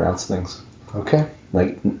 Learn to pronounce things. Okay.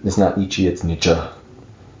 Like, it's not Nietzsche, it's Nietzsche.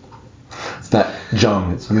 It's not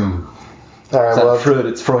Jung, it's Jung. All right, it's not Freud,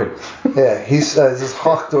 it's Freud. Yeah, this is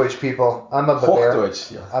Hochdeutsch people. I'm a Bavarian.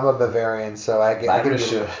 Hochdeutsch, yeah. I'm a Bavarian, so I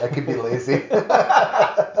can be lazy.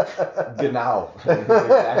 Genau.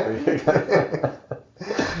 Exactly.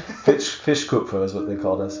 Fischkupfer is what they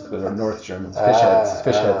called us. They're North Germans.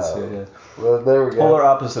 Fish heads. Yeah. Well, there we go. Polar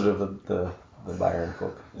opposite of the Bayern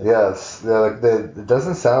folk. Yes. It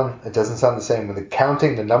doesn't sound the same. When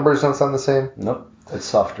the numbers don't sound the same. Nope. It's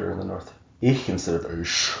softer in the north. Ich instead of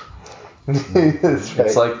ich. That's right.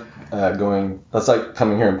 It's like that's like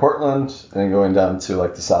coming here in Portland and going down to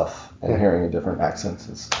like the south and hearing a different accent.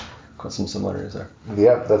 It's quite some similarities there.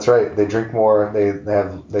 Yeah, that's right. They drink more.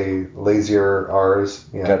 They lazier R's.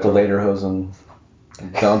 Yeah. Got the lederhosen.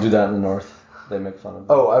 Don't do that in the north. They make fun of.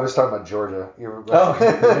 Oh, I was talking about Georgia. You were right. Oh,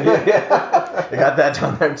 yeah. They got that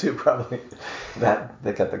down there too, probably. That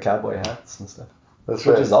they got the cowboy hats and stuff. That's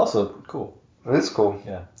right. Which is also cool. It is cool.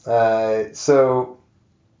 Yeah. So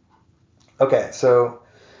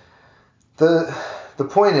the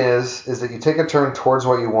point is that you take a turn towards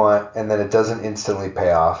what you want, and then it doesn't instantly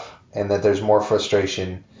pay off, and that there's more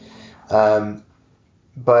frustration.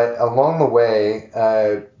 But along the way,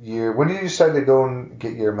 when did you decide to go and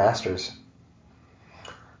get your master's?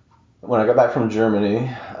 When I got back from Germany,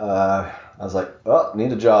 I was like, oh,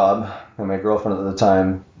 need a job. And my girlfriend at the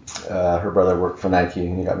time, her brother worked for Nike,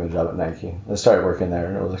 and he got me a job at Nike. I started working there,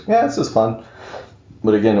 and I was like, yeah, this is fun.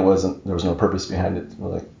 But again, there was no purpose behind it.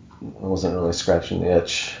 I wasn't really scratching the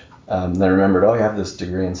itch. Then I remembered, you have this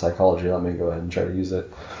degree in psychology. Let me go ahead and try to use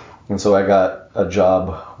it. And so I got a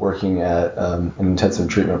job working at an intensive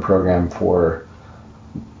treatment program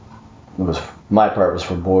my part was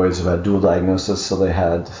for boys who had dual diagnosis. So they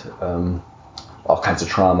had all kinds of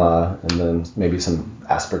trauma, and then maybe some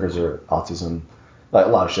Asperger's or autism, like a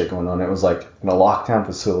lot of shit going on. It was like in a lockdown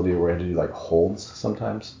facility where I had to do like holds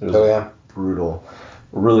sometimes. It was brutal.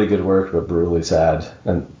 Really good work, but brutally sad.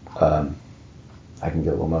 And I can get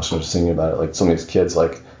a little emotional just thinking about it. Like some of these kids,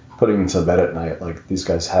 like putting them to bed at night, like these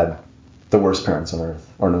guys had the worst parents on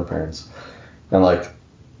earth, or no parents. And like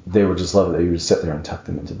they would just love it that you would sit there and tuck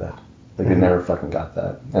them into bed. Like they never fucking got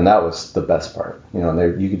that. And that was the best part. You know,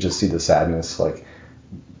 and you could just see the sadness, like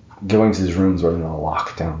going to these rooms where they're in a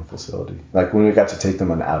lockdown facility. Like when we got to take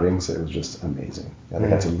them on outings, it was just amazing. And they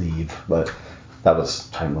got to leave, but that was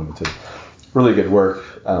time limited. Really good work,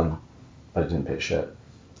 but it didn't pay shit.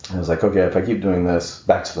 And I was like, okay, if I keep doing this,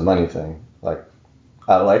 back to the money thing, like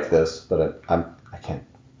I like this, but I can't.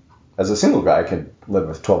 As a single guy, I could live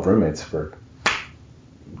with 12 roommates for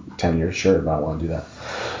 10 years, sure, but I don't want to do that.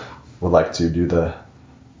 Would like to do the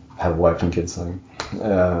have a wife and kids thing.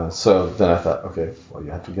 So then I thought, okay, well, you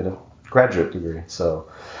have to get a graduate degree. So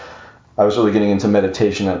I was really getting into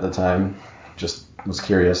meditation at the time, just was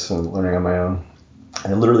curious and learning on my own.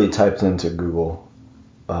 I literally typed into Google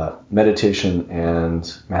meditation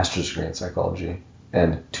and master's degree in psychology,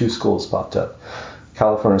 and 2 schools popped up.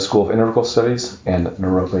 California School of Integral Studies and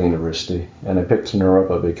Naropa University. And I picked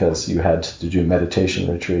Naropa because you had to do meditation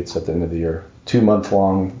retreats at the end of the year.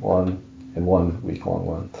 2-month-long one and 1 week-long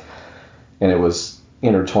one. And it was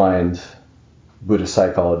intertwined, Buddhist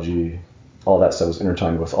psychology, all that stuff was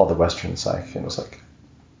intertwined with all the Western psych. And it was like,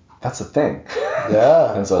 that's a thing.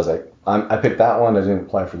 Yeah. And so I was like, I picked that one. I didn't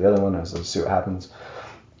apply for the other one. I was like, see what happens.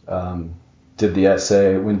 Did the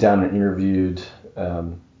essay, went down and interviewed.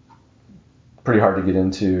 Pretty hard to get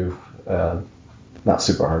into. Not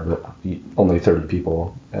super hard, but only 30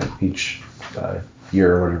 people each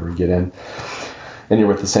year or whatever you get in. And you're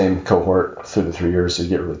with the same cohort through the 3 years, so you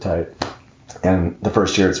get really tight. And the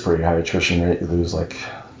first year, it's pretty high attrition rate. You lose like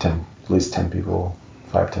at least 10 people,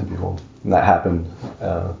 5-10 people. And that happened.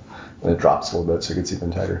 And it drops a little bit, so it gets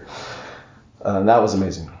even tighter. And that was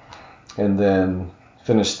amazing. And then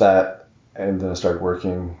finished that, and then I started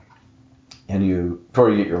working. And before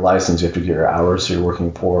you get your license, you have to get your hours, so you're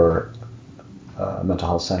working for a mental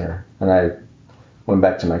health center. And I went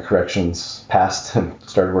back to my corrections past and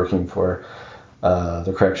started working for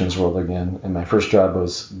the corrections world again. And my first job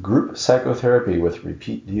was group psychotherapy with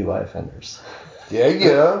repeat DUI offenders.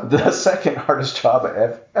 Yeah. The second hardest job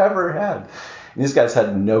I've ever had. And these guys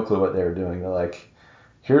had no clue what they were doing. They're like,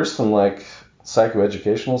 here's some like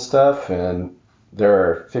psychoeducational stuff, and there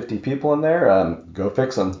are 50 people in there. Go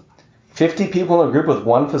fix them. 50 people in a group with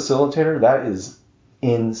one facilitator? That is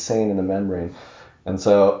insane in the membrane. And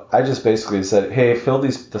so I just basically said, hey, fill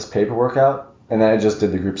this paperwork out. And then I just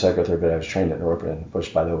did the group psychotherapy I was trained at Naropa,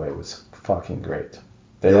 which, by the way, was fucking great.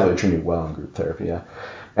 They really treated me well in group therapy, yeah.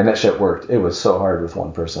 And that shit worked. It was so hard with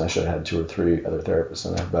one person. I should have had 2 or 3 other therapists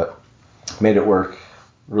in there, but made it work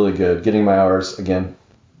really good. Getting my hours, again,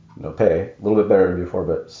 no pay. A little bit better than before,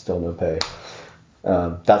 but still no pay.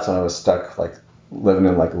 That's when I was stuck, like, living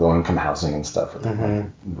in like low-income housing and stuff. Like,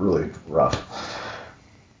 really rough.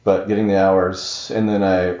 But getting the hours, and then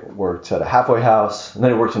I worked at a halfway house, and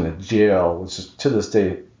then I worked in a jail, which is to this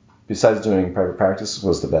day, besides doing private practice,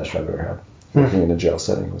 was the best job I've ever had. Working in a jail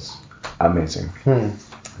setting was amazing.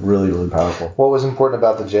 Really, really powerful. What was important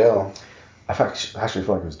about the jail? I actually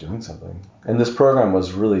felt like I was doing something. And this program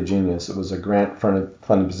was really genius. It was a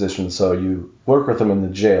grant-funded position, so you work with them in the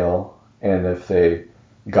jail, and if they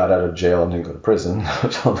got out of jail and didn't go to prison,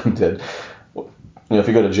 which all of them did. If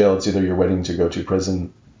you go to jail, it's either you're waiting to go to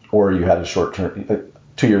prison or you had a short term,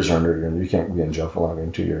 2 years or under, and you can't be in jail for longer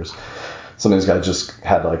than 2 years. Some of these guys just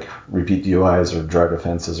had like repeat DUIs or drug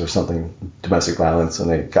offenses or something, domestic violence,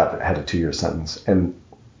 and they had a 2-year sentence. And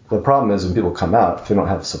the problem is when people come out, if they don't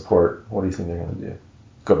have support, what do you think they're going to do?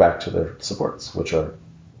 Go back to their supports, which are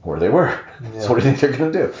where they were. Yeah. So what do you think they're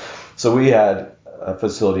going to do? So we had a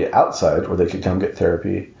facility outside where they could come get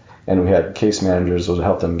therapy, and we had case managers who would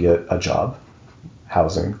help them get a job,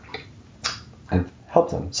 housing, and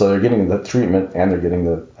help them. So they're getting the treatment and they're getting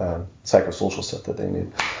the psychosocial stuff that they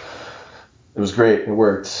need. It was great. It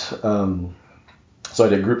worked. So I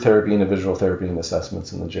did group therapy, individual therapy, and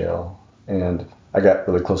assessments in the jail, and I got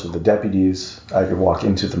really close with the deputies. I could walk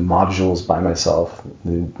into the modules by myself.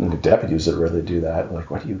 The deputies that rarely do that.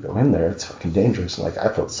 Like, why do you go in there? It's fucking dangerous. And like,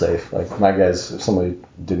 I felt safe. Like my guys, if somebody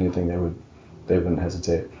did anything, they wouldn't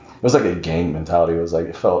hesitate. It was like a gang mentality. It was like,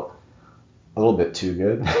 it felt a little bit too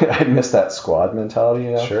good. I missed that squad mentality,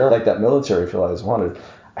 you know? Sure. Like that military feel I always wanted.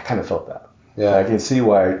 I kind of felt that. Yeah. I can see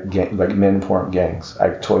why men form gangs. I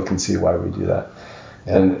totally can see why we do that.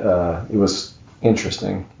 Yeah. And it was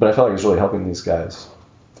interesting, but I felt like I was really helping these guys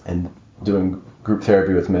and doing group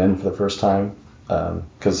therapy with men for the first time,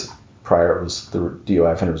 because prior it was the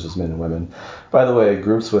DUI offenders was men and women. By the way,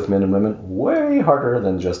 groups with men and women, way harder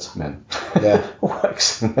than just men. Yeah. Like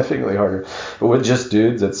significantly harder. But with just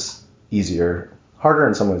dudes, it's easier. Harder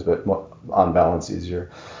in some ways, but more, on balance,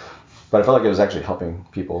 easier. But I felt like it was actually helping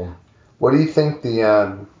people. What do you think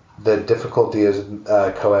the difficulty is in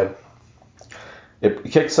co-ed?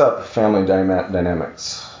 It kicks up family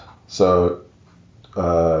dynamics. So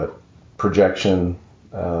projection,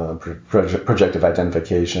 projective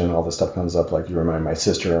identification, all this stuff comes up. Like you remind my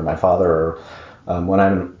sister or my father, or when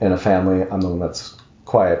I'm in a family, I'm the one that's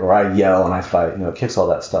quiet, or I yell and I fight. It kicks all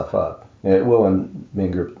that stuff up. It will in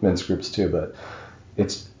men's groups too, but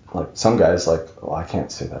it's like some guys like, oh, I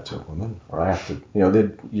can't say that to a woman, or I have to,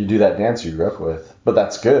 you do that dance you grew up with, but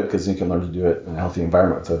that's good because you can learn to do it in a healthy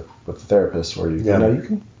environment with the therapist, where you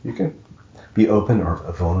can be open or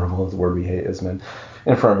vulnerable, is the word we hate as men,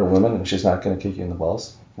 in front of a woman, and she's not going to kick you in the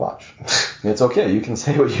balls. Watch, it's okay, you can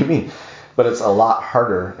say what you mean, but it's a lot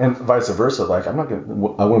harder, and vice versa. Like I'm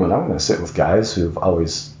going to sit with guys who've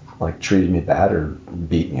always like treated me bad or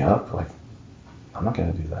beat me up. Like I'm not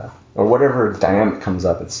going to do that. Or whatever dynamic comes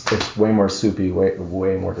up, it's way more soupy,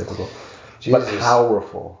 way more difficult. Jesus. But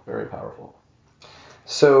powerful, very powerful.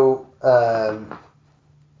 So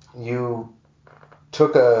you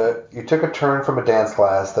took a turn from a dance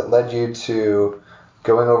class that led you to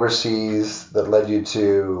going overseas, that led you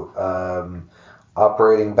to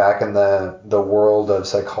operating back in the world of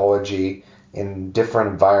psychology in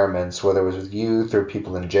different environments, whether it was with youth or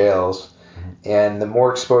people in jails. Mm-hmm. And the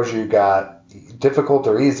more exposure you got, difficult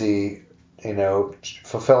or easy,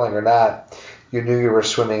 fulfilling or not, you knew you were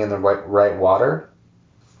swimming in the right water.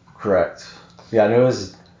 Correct. Yeah, I knew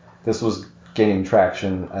this was gaining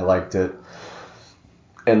traction. I liked it,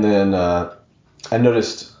 and then I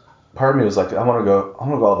noticed part of me was like, I want to go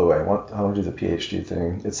all the way. I want to do the PhD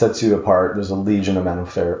thing. It sets you apart. There's a legion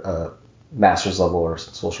amount of master's level or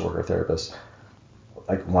social worker therapists.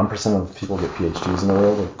 Like 1% of people get PhDs in the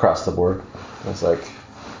world across the board. I was like,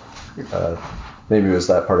 maybe it was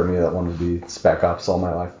that part of me that wanted to be Spec Ops all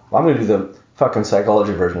my life. I'm going to do the fucking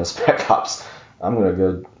psychology version of Spec Ops. I'm going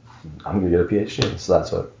to get a PhD. So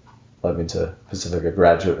that's what led me to Pacifica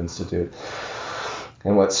Graduate Institute.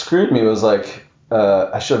 And what screwed me was like,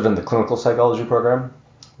 I should have done the clinical psychology program,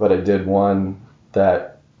 but I did one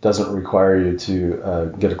that doesn't require you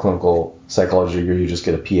to get a clinical psychology degree. You just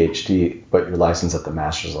get a PhD, but you're licensed at the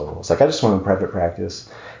master's level. It's like, I just want a private practice.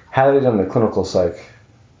 Had I done the clinical psych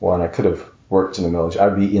one, I could have worked in the military.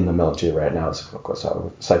 I'd be in the military right now as a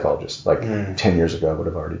clinical psychologist. Like 10 years ago, I would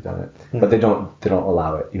have already done it. But they don't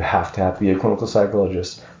allow it. You have to be a clinical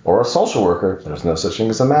psychologist or a social worker. There's no such thing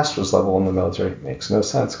as a master's level in the military. It makes no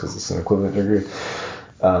sense because it's an equivalent degree.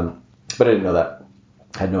 But I didn't know that.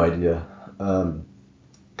 I had no idea.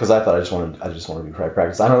 Because I thought I just want to do private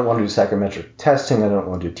practice. I don't want to do psychometric testing. I don't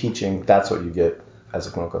want to do teaching. That's what you get as a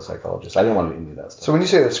clinical psychologist. I didn't want to do that stuff. So when you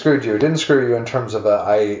say it screwed you, it didn't screw you in terms of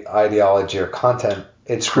ideology or content.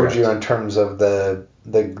 It screwed Correct. you in terms of the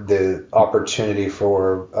opportunity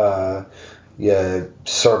for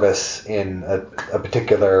service in a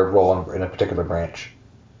particular role in a particular branch.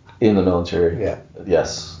 In the military. Yeah.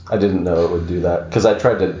 Yes. I didn't know it would do that because I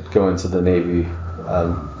tried to go into the Navy,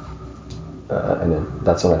 and then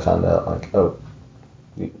that's when I found out, like, oh,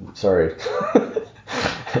 sorry.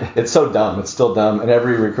 It's so dumb. It's still dumb. And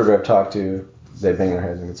every recruiter I've talked to, they bang their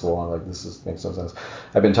heads against the wall. Like, makes no sense.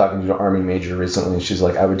 I've been talking to an Army major recently, and she's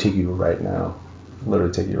like, I would take you right now.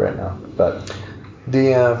 Literally take you right now. But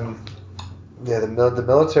the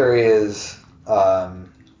military is. I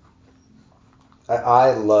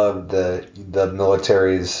love the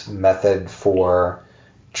military's method for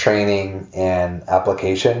training and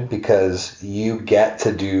application because you get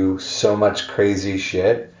to do so much crazy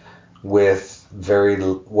shit with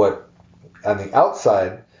what on the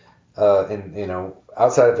outside,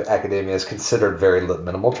 outside of academia is considered very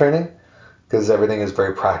minimal training because everything is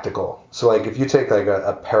very practical. So like if you take like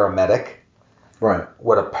a paramedic, right,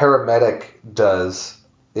 what a paramedic does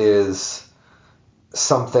is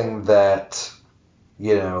something that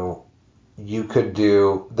you could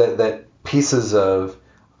do that pieces of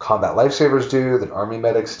combat lifesavers do, that Army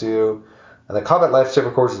medics do. And the combat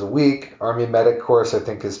lifesaver course is a week. Army medic course, I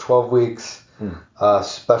think, is 12 weeks.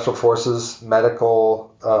 Special Forces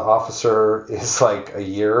medical officer is like a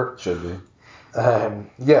year. Should be.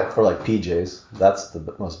 Yeah. Or like PJs. That's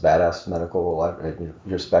the most badass medical role ever.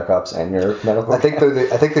 Your Spec Ops and your medical. I think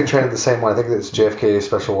they train at the same one. I think it's JFK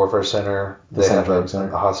Special Warfare Center. The they have Training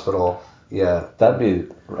Center. A hospital. Yeah. That'd be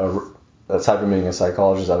aside from being a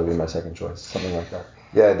psychologist, that would be my second choice. Something like that.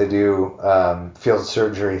 Yeah, they do field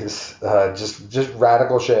surgeries, just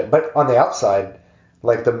radical shit. But on the outside,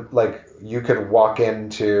 like you could walk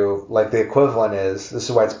into like the equivalent is this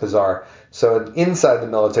is why it's bizarre. So inside the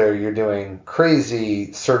military, you're doing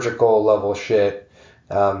crazy surgical level shit,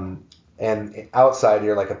 and outside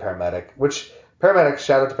you're like a paramedic. Which paramedics,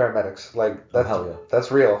 shout out to paramedics, like Hell yeah.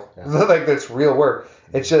 that's real. Yeah. Like that's real work.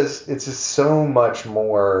 It's just so much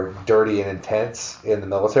more dirty and intense in the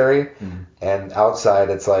military, and outside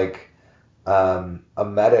it's like a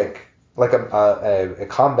medic, like a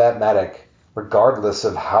combat medic, regardless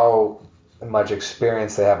of how much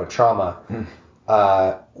experience they have with trauma,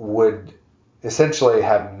 would essentially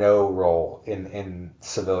have no role in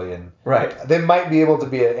civilian. Right. They might be able to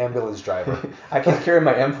be an ambulance driver. I can carry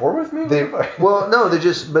my M4 with me?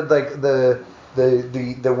 But like the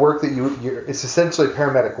work that you're it's essentially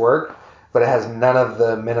paramedic work, but it has none of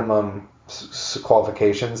the minimum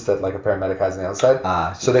qualifications that like a paramedic has on the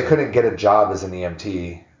outside. So they couldn't get a job as an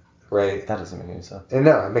EMT, right? That doesn't make any sense. And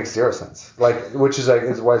no, it makes zero sense. Like, which is like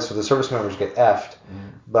is why so the service members get effed,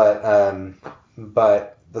 but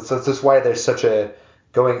that's why there's such a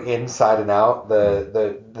going inside and out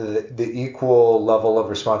the equal level of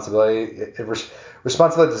responsibility.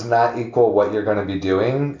 Responsibility does not equal what you're going to be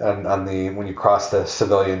doing on the when you cross the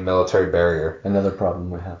civilian military barrier. Another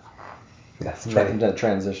problem we have. Yes,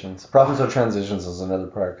 transitions. Problems with transitions is another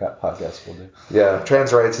prior podcast we'll do. Yeah,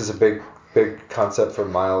 trans rights is a big concept for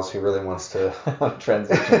Miles. He really wants to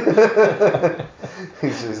transition.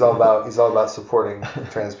 he's all about supporting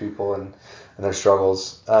trans people and their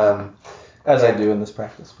struggles. As I do in this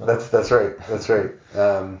practice. But. That's right. That's right.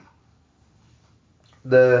 The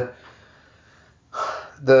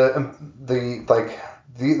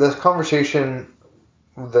conversation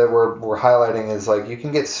that we're highlighting is like you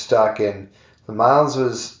can get stuck in the Miles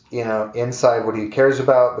was inside what he cares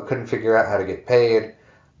about but couldn't figure out how to get paid.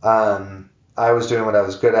 I was doing what I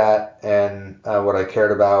was good at and what I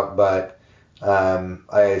cared about, but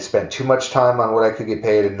I spent too much time on what I could get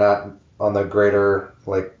paid and not on the greater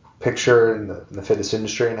like picture in the fitness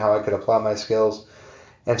industry and how I could apply my skills.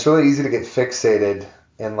 And it's really easy to get fixated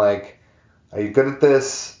in like, are you good at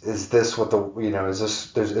this? Is this what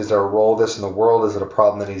is there a role this in the world? Is it a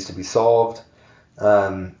problem that needs to be solved?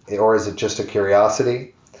 Or is it just a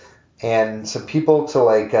curiosity? And some people to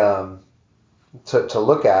like to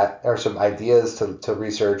look at are some ideas to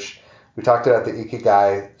research. We talked about the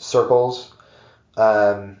Ikigai circles.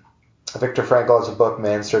 Viktor Frankl has a book,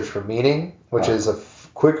 Man's Search for Meaning, which is a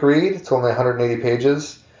quick read. It's only 180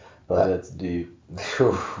 pages. But it's deep.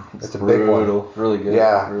 It's a big one. Really good.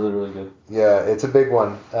 Yeah. Really, really good. Yeah, it's a big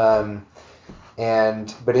one. But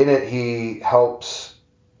in it he helps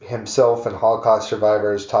himself and Holocaust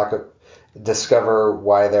survivors discover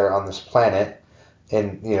why they're on this planet,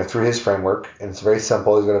 and through his framework. And it's very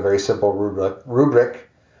simple. He's got a very simple rubric,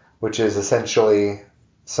 which is essentially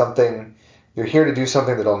something you're here to do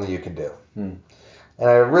something that only you can do. And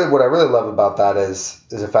what I really love about that is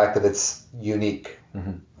the fact that it's unique.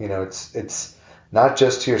 It's not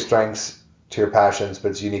just to your strengths, to your passions,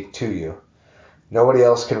 but it's unique to you. Nobody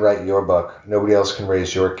else can write your book. Nobody else can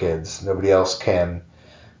raise your kids. Nobody else can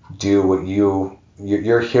do what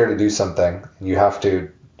you're here to do something. You have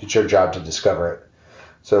to. It's your job to discover it.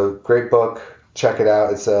 So great book. Check it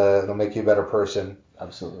out. It'll make you a better person.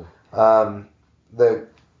 Absolutely. The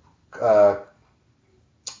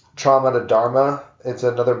Trauma to Dharma. It's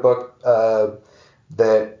another book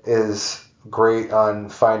that is great on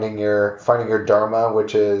finding your dharma,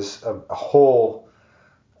 which is a whole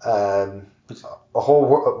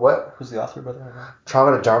what? Who's the author, by the way?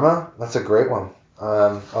 Trauma to Dharma. That's a great one.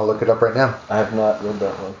 I'll look it up right now. I have not read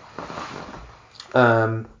that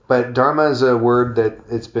one. But dharma is a word that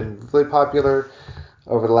it's been really popular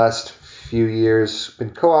over the last few years. Been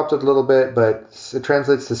co-opted a little bit, but it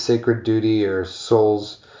translates to sacred duty or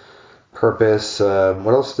soul's purpose.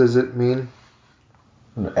 What else does it mean?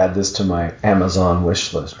 I'm going to add this to my Amazon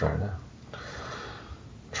wish list right now.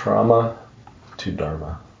 Trauma to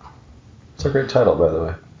Dharma. It's a great title, by the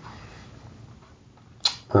way.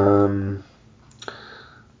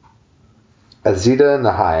 Azita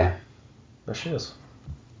Nahai. There she is.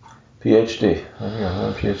 PhD. There you go.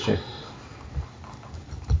 Another PhD.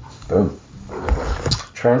 Boom.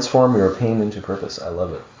 Transform your pain into purpose. I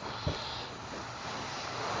love it.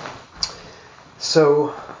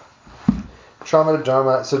 So, trauma to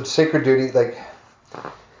dharma. So, sacred duty. Like,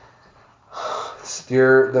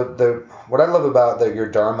 what I love about your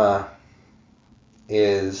dharma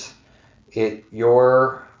is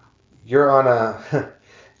you're on a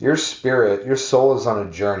your spirit, your soul is on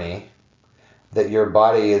a journey that your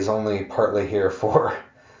body is only partly here for.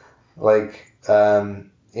 Like,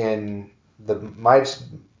 in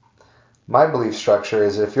my belief structure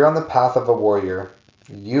is if you're on the path of a warrior,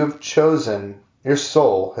 your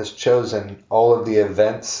soul has chosen all of the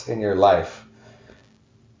events in your life,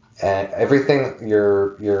 and everything,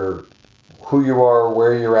 your who you are,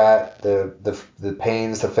 where you're at, the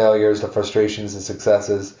pains, the failures, the frustrations, the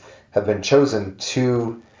successes have been chosen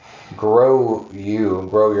to grow you and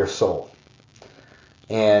grow your soul.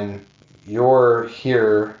 And you're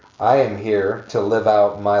here, I am here to live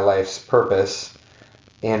out my life's purpose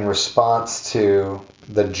in response to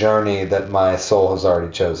the journey that my soul has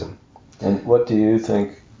already chosen. And what do you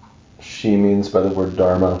think she means by the word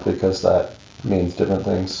dharma? Because that means different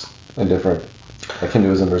things in different, like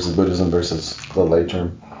Hinduism versus Buddhism versus the lay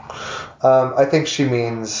term. I think she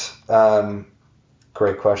means,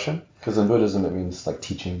 great question. Because in Buddhism it means like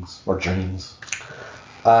teachings or journeys.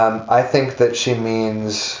 I think that she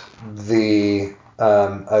means I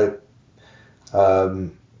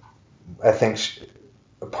think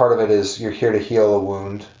part of it is you're here to heal a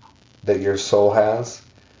wound that your soul has.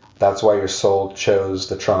 That's why your soul chose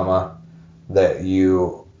the trauma that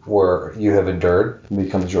you have endured. It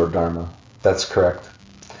becomes your dharma. That's correct.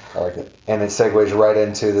 I like it. And it segues right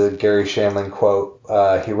into the Gary Shandling quote.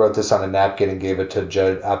 He wrote this on a napkin and gave it to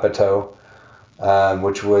Judd Apatow,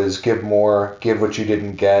 which was give more, give what you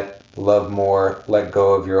didn't get, love more, let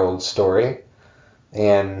go of your old story.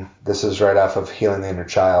 And this is right off of Healing the Inner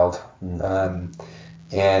Child.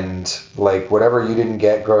 And like whatever you didn't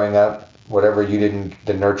get growing up,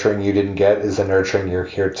 the nurturing you didn't get is the nurturing you're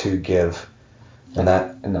here to give. And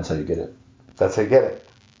that's how you get it. That's how you get it.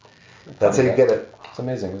 That's how you get it. It's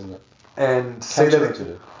amazing, isn't it? And say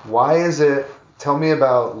that. Why is it? Tell me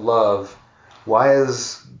about love. Why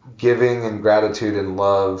is giving and gratitude and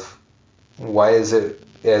love? Why is it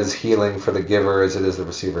as healing for the giver as it is the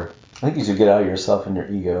receiver? I think you should get out of yourself and your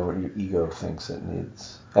ego, what your ego thinks it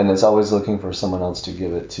needs, and it's always looking for someone else to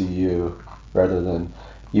give it to you, rather than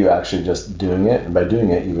you actually just doing it. And by doing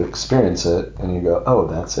it, you experience it, and you go, "Oh,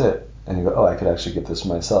 that's it," and you go, "Oh, I could actually get this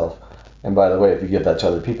myself." And by the way, if you give that to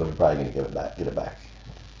other people, you're probably going to get it back.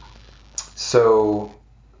 So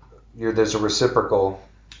there's a reciprocal.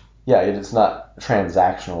 Yeah, it's not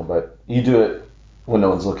transactional, but you do it when no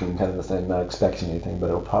one's looking, kind of a thing, not expecting anything, but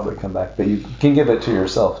it'll probably come back. But you can give it to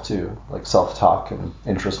yourself too, like self-talk and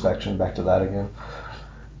introspection, back to that again.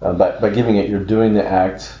 But by giving it, you're doing the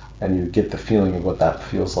act, and you get the feeling of what that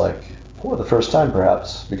feels like for the first time,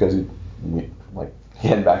 perhaps, because you like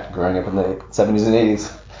getting back to growing up in the 70s and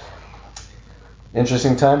 80s.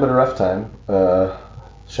 Interesting time, but a rough time.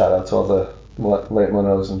 Shout out to all the late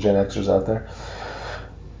millennials and Gen Xers out there.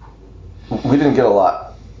 We didn't get a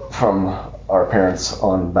lot from our parents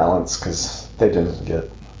on balance because they didn't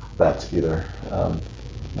get that either.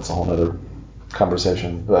 That's a whole other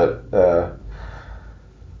conversation. But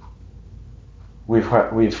we've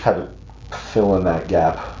had to fill in that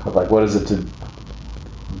gap of like, what is it to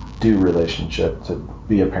do relationship, to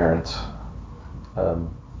be a parent.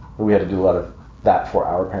 We had to do a lot of that for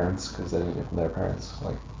our parents because they didn't get from their parents.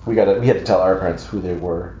 Like we had to tell our parents who they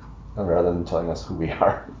were rather than telling us who we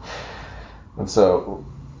are. And so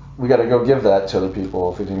we got to go give that to other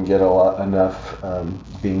people if we didn't get enough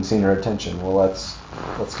being seen or attention. Well, let's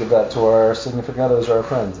give that to our significant others or our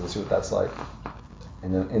friends and see what that's like.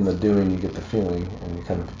 And then in the doing, you get the feeling and you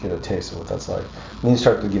kind of get a taste of what that's like. And then you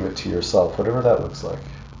start to give it to yourself, whatever that looks like.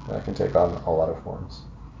 And that can take on a lot of forms.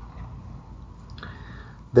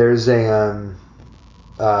 There's I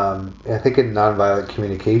think in Nonviolent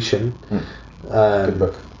Communication. Good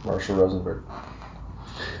book, Marshall Rosenberg.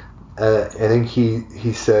 I think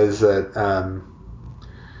he says that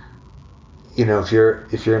if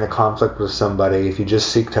you're in a conflict with somebody, if you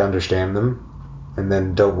just seek to understand them and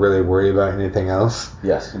then don't really worry about anything else.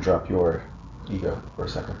 Yes, and drop your ego for a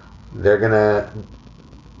second.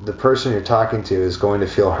 The person you're talking to is going to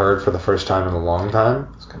feel heard for the first time in a long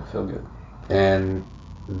time. It's going to feel good. And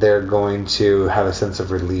they're going to have a sense of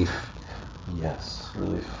relief. Yes,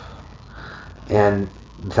 relief. And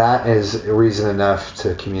that is reason enough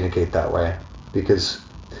to communicate that way. Because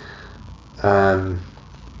I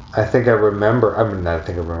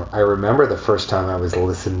remember the first time I was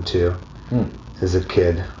listened to as a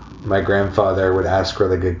kid. My grandfather would ask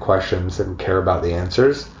really good questions and care about the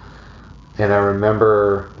answers. And I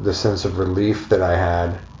remember the sense of relief that I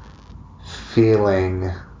had feeling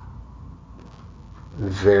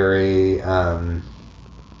very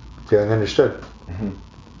feeling understood.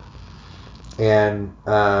 And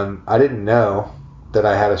I didn't know that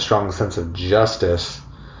I had a strong sense of justice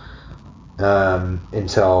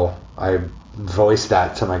until I voiced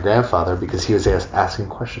that to my grandfather because he was asking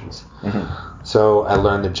questions. So I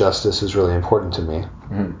learned that justice is really important to me.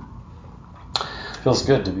 Feels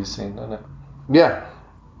good to be seen, doesn't it? Yeah,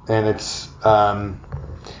 and it's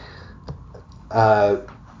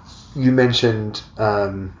you mentioned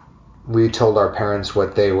we told our parents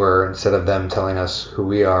what they were instead of them telling us who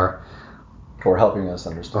we are. Or helping us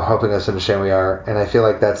understand. Or helping us understand who we are. And I feel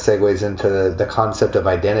like that segues into the concept of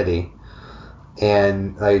identity.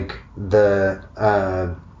 And like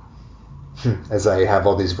as I have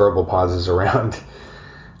all these verbal pauses around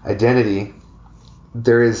identity,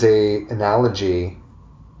 there is a analogy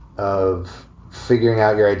of figuring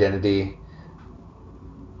out your identity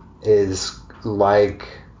is like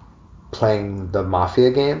playing the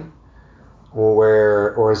mafia game,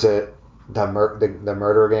 or is it the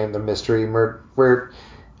murder game, the mystery murder, where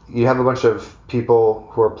you have a bunch of people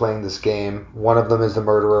who are playing this game. One of them is the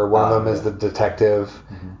murderer, one of them is the detective,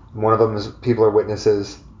 one of them is people are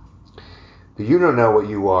witnesses. But you don't know what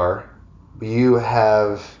you are. But you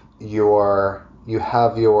have your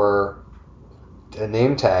a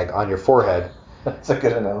name tag on your forehead. That's a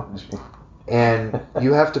good analogy. And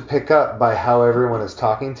you have to pick up by how everyone is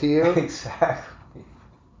talking to you. Exactly.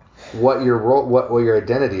 What your role, what your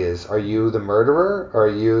identity is. Are you the murderer? Are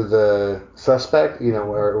you the suspect?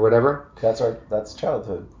 Or whatever. That's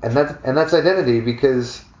childhood. And that's identity,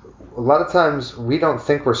 because a lot of times we don't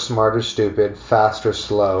think we're smart or stupid, fast or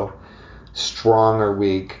slow, strong or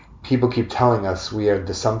weak. People keep telling us we are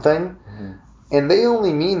the something, and they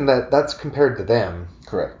only mean that's compared to them.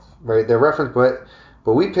 Correct. Right? They're reference, but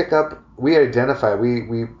we pick up, we identify, we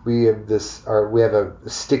have this, we have a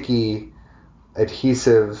sticky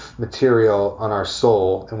adhesive material on our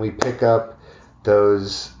soul, and we pick up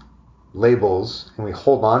those labels and we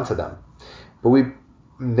hold on to them. But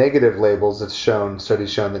negative labels,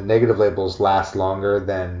 studies shown that negative labels last longer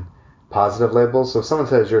than positive labels. So if someone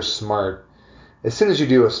says you're smart, as soon as you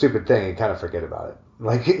do a stupid thing, you kind of forget about it.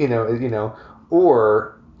 Like,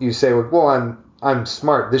 or you say, well, I'm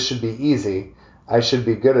smart, this should be easy, I should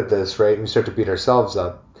be good at this, right? And we start to beat ourselves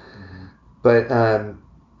up.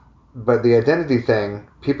 But the identity thing,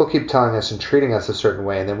 people keep telling us and treating us a certain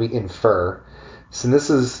way, and then we infer. So this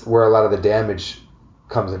is where a lot of the damage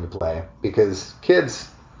comes into play. Because kids,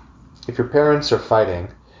 if your parents are fighting,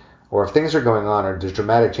 or if things are going on, or there's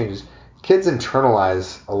dramatic changes, kids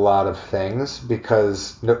internalize a lot of things,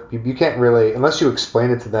 because you can't really, unless you explain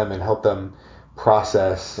it to them and help them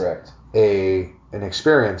process an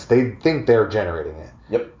experience, they think they're generating it.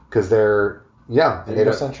 Yep. Because they're young. They're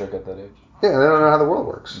egocentric at that age. Yeah, they don't know how the world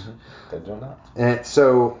works. They do not. And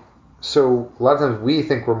so a lot of times we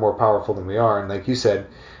think we're more powerful than we are. And like you said,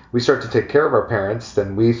 we start to take care of our parents,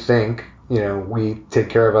 then we think, we take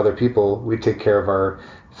care of other people, we take care of our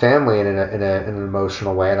family in an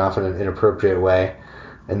emotional way, and often an inappropriate way.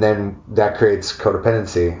 And then that creates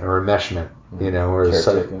codependency or enmeshment, or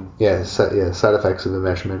side effects of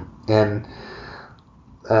enmeshment. And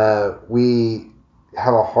we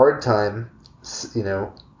have a hard time,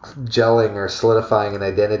 gelling or solidifying an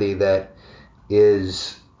identity that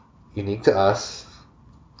is unique to us,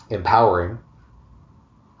 empowering,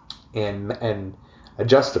 and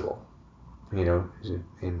adjustable.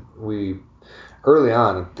 And we early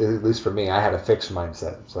on, at least for me, I had a fixed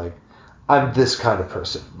mindset. It's like, I'm this kind of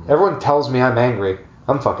person. Everyone tells me I'm angry.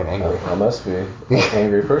 I'm fucking angry. I must be an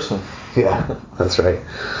angry person. Yeah, that's right.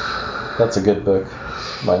 That's a good book.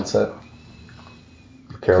 Mindset.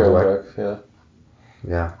 Carol Dweck. Yeah.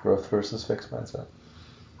 Yeah. Growth versus fixed mindset.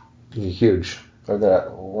 Huge. I read that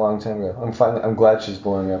a long time ago. I'm glad she's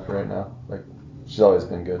blowing up right now. Like, she's always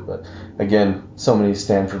been good, but again, so many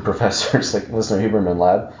Stanford professors, like listen to Huberman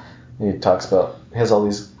Lab, and he has all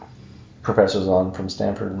these professors on from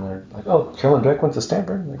Stanford, and they're like, oh, Carolyn Dweck went to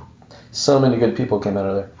Stanford? Like, so many good people came out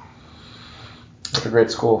of there. It's a great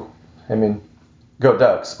school. I mean, go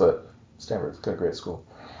Ducks, but Stanford's a great school.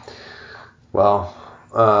 Well,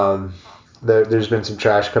 there's been some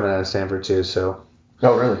trash coming out of Stanford too, so.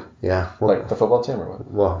 Oh, really? Yeah. Well, like the football team or what?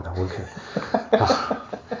 Well, no,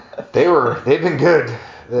 they've been good.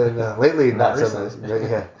 And, lately, not recently.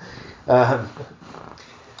 Yeah.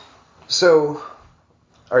 So,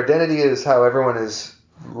 our identity is how everyone is,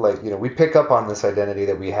 like, we pick up on this identity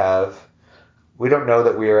that we have. We don't know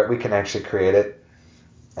that we can actually create it,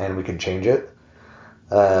 and we can change it.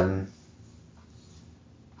 But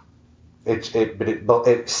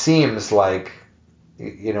it seems like,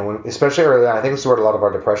 especially early on, I think this is where a lot of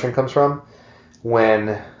our depression comes from.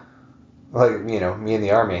 When, like, me in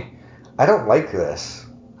the Army, I don't like this.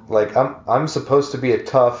 Like, I'm supposed to be a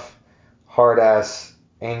tough, hard-ass,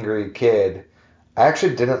 angry kid. I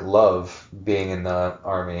actually didn't love being in the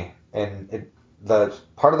Army, and the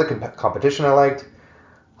part of the competition I liked.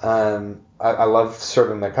 I love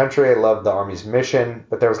serving my country. I love the Army's mission,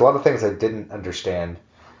 but there was a lot of things I didn't understand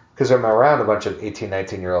because I'm around a bunch of 18,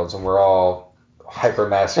 19-year-olds, and we're all hyper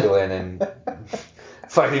masculine and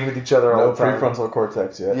fighting with each other all the time. No prefrontal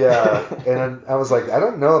cortex yet. Yeah, and I was like, I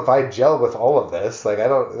don't know if I gel with all of this. Like,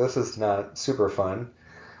 this is not super fun.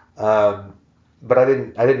 But I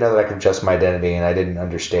didn't know that I could adjust my identity, and I didn't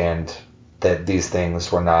understand that these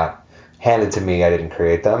things were not handed to me. I didn't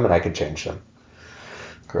create them, and I could change them.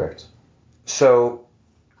 Correct. So,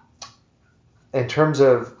 in terms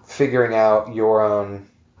of figuring out your own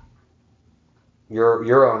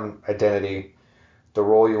identity, the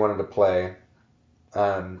role you wanted to play,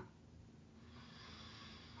 gosh,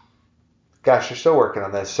 you're still working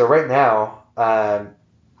on this. So right now,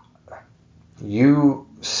 you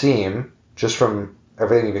seem, just from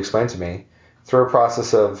everything you've explained to me, through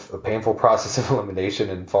a painful process of elimination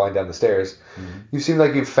and falling down the stairs, you seem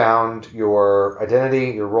like you've found your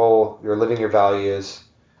identity, your role, you're living your values,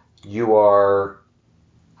 you are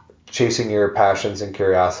chasing your passions and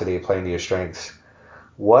curiosity, playing to your strengths.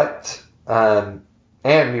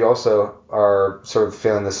 And you also are sort of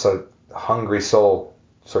feeling this sort of hungry soul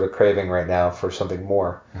sort of craving right now for something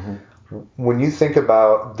more. Mm-hmm. When you think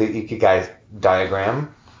about the Ikigai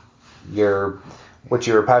diagram, what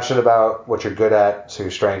you're passionate about, what you're good at, so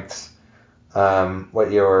your strengths,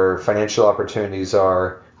 what your financial opportunities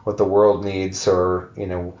are, what the world needs, or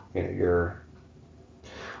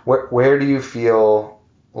where do you feel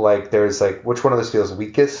like there's like, which one of those feels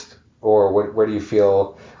weakest, or where do you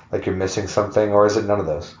feel like you're missing something, or is it none of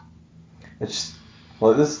those? It's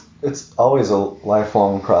always a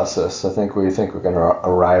lifelong process. I think we think we're going to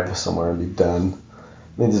arrive somewhere and be done.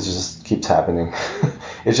 I mean, this just keeps happening.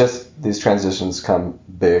 It's just these transitions come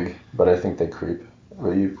big, but I think they creep.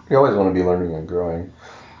 But you always want to be learning and growing.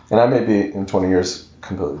 And I may be in 20 years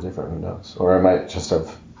completely different, who knows? Or I might just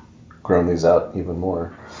have grown these out even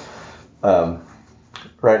more.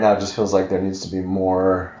 Right now it just feels like there needs to be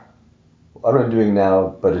more. What I'm doing now,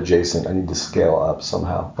 but adjacent, I need to scale up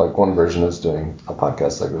somehow. Like one version is doing a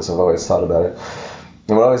podcast like this. I've always thought about it.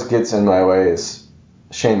 And what always gets in my way is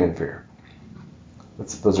shame and fear.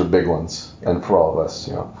 Those are big ones. And for all of us,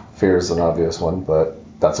 fear is an obvious one, but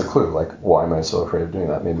that's a clue. Like, why am I so afraid of doing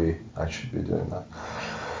that? Maybe I should be doing that.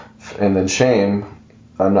 And then shame,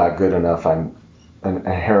 I'm not good enough. I'm an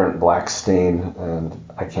inherent black stain,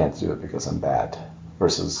 and I can't do it because I'm bad.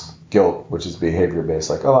 Versus guilt, which is behavior-based,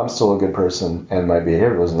 like, oh, I'm still a good person, and my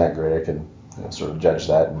behavior wasn't that great. I can sort of judge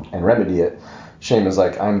that and remedy it. Shame is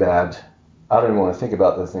like, I'm bad. I don't even want to think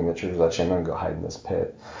about the thing that triggers that shame. I'm going to go hide in this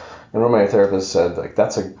pit. And one of my therapists said, like,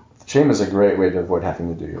 shame is a great way to avoid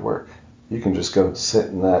having to do your work. You can just go sit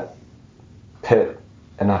in that pit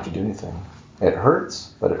and not have to do anything. It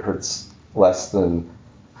hurts, but it hurts less than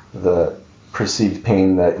the perceived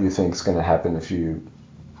pain that you think is going to happen if you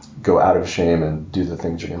go out of shame and do the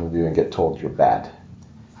things you're going to do and get told you're bad.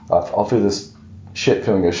 I'll feel this shit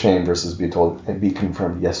feeling of shame versus be told and be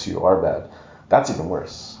confirmed, yes, you are bad. That's even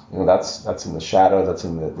worse. That's in the shadow, that's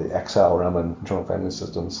in the exile realm and internal family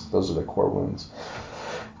systems. Those are the core wounds.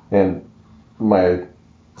 And my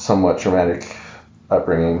somewhat traumatic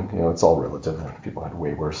upbringing, it's all relative. People had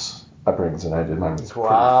way worse upbringings than I did. Mine was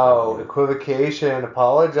equivocation,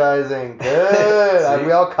 apologizing. Good.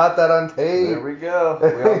 We all caught that on tape. There we go.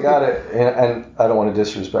 We all got it. And I don't want to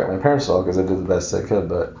disrespect my parents at all because I did the best I could,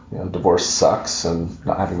 but divorce sucks, and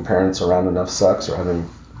not having parents around enough sucks, or having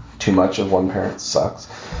too much of one parent sucks.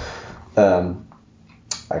 I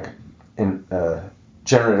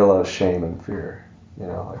generate a lot of shame and fear.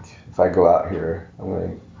 Like if I go out here, I'm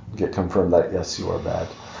going to get confirmed that yes, you are bad.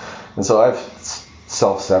 And so I've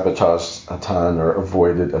self-sabotaged a ton, or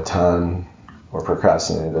avoided a ton, or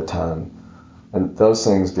procrastinated a ton. And those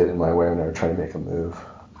things get in my way when I try to make a move.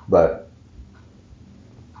 But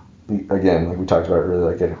again, like we talked about earlier,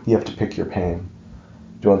 like you have to pick your pain.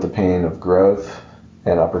 Do you want the pain of growth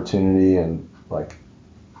and opportunity and like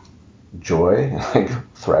joy, like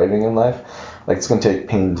thriving in life? Like it's going to take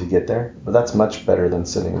pain to get there, but that's much better than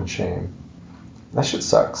sitting in shame. That shit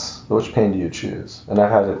sucks. But which pain do you choose? And I've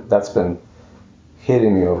had it, that's been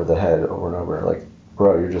hitting me over the head over and over. Like,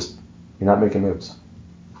 bro, you're not making moves.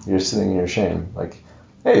 You're sitting in your shame. Like,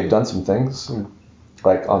 hey, I've done some things.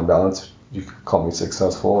 Like, on balance, you could call me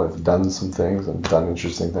successful. I've done some things and done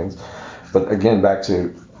interesting things. But again, back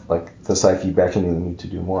to like the psyche beckoning you to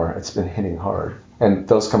do more. It's been hitting hard. And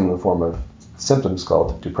those come in the form of symptoms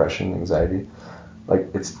called depression, anxiety.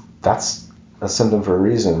 Like that's a symptom for a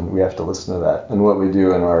reason. We have to listen to that. And what we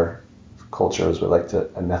do in our culture is we like to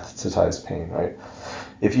anesthetize pain, right?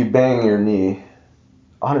 If you bang your knee,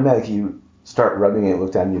 automatically you start rubbing it,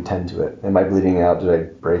 look down, you tend to it. Am I bleeding out? Did I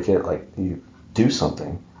break it? Like, you do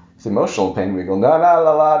something. It's emotional pain. We go, la la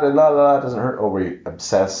la la, la la, doesn't hurt. Or we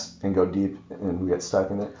obsess and go deep and we get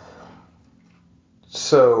stuck in it.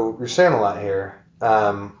 So you're saying a lot here.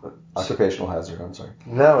 Occupational hazard, I'm sorry.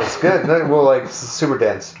 No, it's good. No, well, like, it's super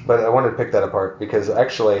dense, but I wanted to pick that apart because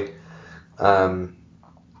actually,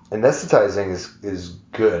 anesthetizing is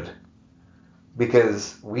good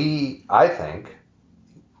because I think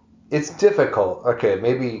it's difficult. Okay,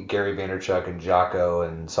 maybe Gary Vaynerchuk and Jocko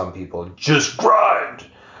and some people just grind.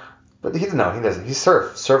 But he doesn't. He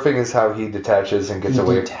surfs. Surfing is how he detaches and gets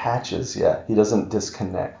away. He detaches, yeah. He doesn't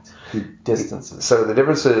disconnect. He distances. So the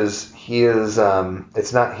difference is he's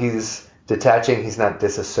detaching, he's not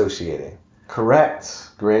disassociating. Correct.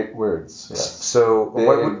 Great words. Yes. So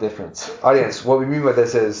big difference. Audience, what we mean by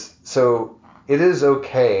this is, so it is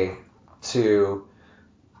okay to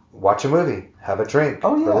watch a movie, have a drink,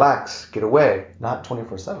 relax, get away. Not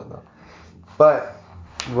 24/7 though. But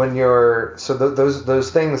when you're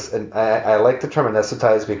those things, and I like the term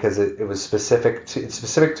anesthetize because it was specific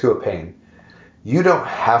to a pain. You don't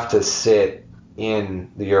have to sit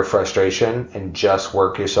in your frustration and just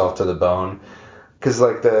work yourself to the bone, because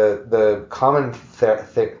like the common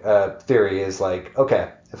theory is like,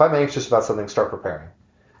 okay, if I'm anxious about something, start preparing.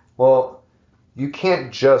 Well, you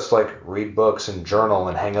can't just like read books and journal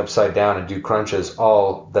and hang upside down and do crunches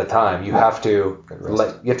all the time. You have to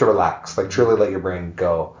relax, like truly let your brain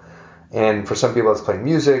go. And for some people, it's playing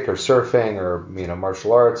music or surfing or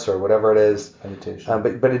martial arts or whatever it is. Meditation.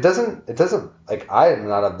 But it doesn't like, I am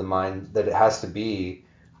not of the mind that it has to be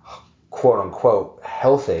quote unquote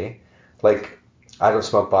healthy. Like, I don't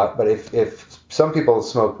smoke pot, but if some people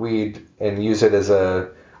smoke weed and use it as you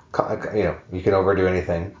can overdo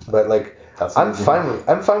anything. But like, I'm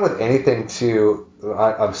fine with anything to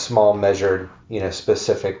a small measured,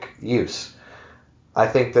 specific use. I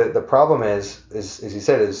think that the problem is as you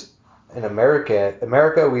said, is in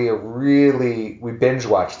America, we binge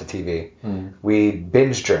watch the TV. We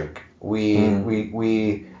binge drink.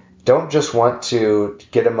 We don't just want to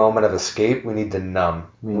get a moment of escape. We need to numb.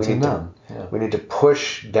 We need to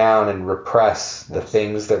push down and repress the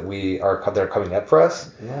things that are coming up for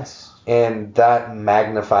us. Yes. And that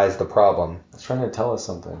magnifies the problem. It's trying to tell us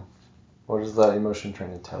something. What is that emotion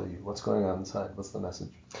trying to tell you? What's going on inside? What's the message?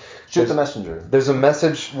 Shoot the messenger. There's a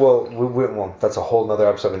message. Well, that's a whole nother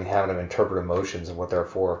episode when you have to interpret emotions and what they're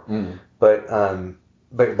for. But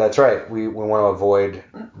that's right. We want to avoid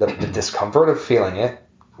the discomfort of feeling it.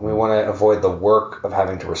 We want to avoid the work of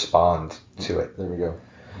having to respond to it. There we go.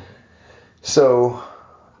 So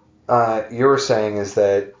you were saying is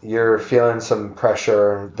that you're feeling some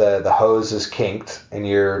pressure. The hose is kinked, and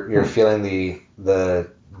you're feeling the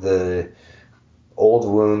old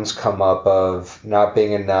wounds come up of not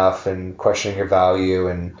being enough and questioning your value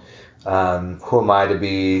and who am I to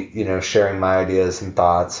be, sharing my ideas and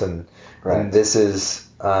thoughts, and this is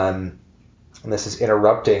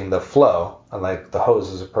interrupting the flow. And like the hose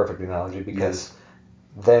is a perfect analogy because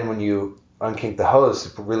then when you unkink the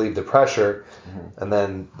hose to relieve the pressure, and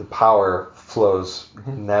then the power flows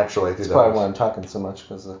naturally through the hose. That's probably why I'm talking so much,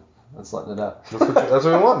 because it's letting it out. That's what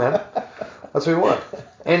we want, man. That's what we want.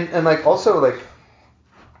 And like also like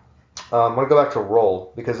I want to go back to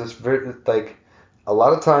role, because it's very like a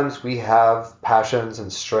lot of times we have passions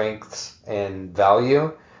and strengths and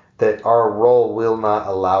value that our role will not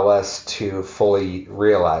allow us to fully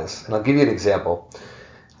realize. And I'll give you an example.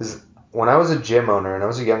 When I was a gym owner and I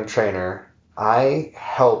was a young trainer, I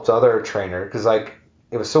helped other trainers because like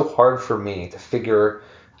it was so hard for me to figure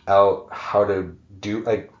out how to do,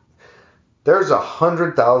 like, there's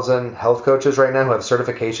 100,000 health coaches right now who have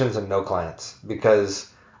certifications and no clients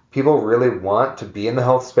because people really want to be in the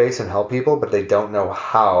health space and help people, but they don't know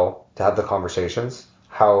how to have the conversations,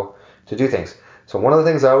 how to do things. So one of the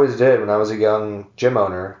things I always did when I was a young gym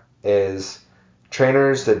owner is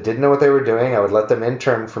trainers that didn't know what they were doing, I would let them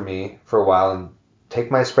intern for me for a while and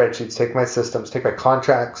take my spreadsheets, take my systems, take my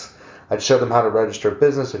contracts. I'd show them how to register a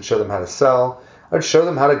business. I'd show them how to sell. I'd show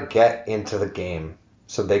them how to get into the game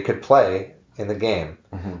so they could play in the game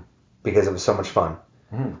because it was so much fun.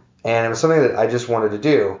 And it was something that I just wanted to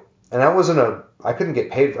do. And I wasn't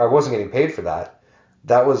getting paid for that.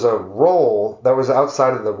 That was a role that was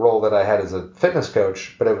outside of the role that I had as a fitness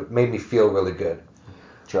coach, but it made me feel really good.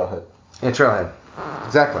 Trailhead. Yeah, trailhead.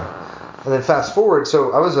 Exactly. And then fast forward,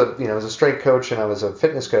 so I was a strength coach and I was a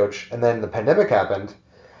fitness coach, and then the pandemic happened,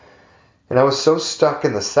 and I was so stuck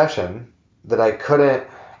in the session that I couldn't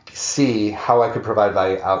see how I could provide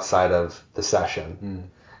value outside of the session.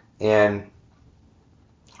 And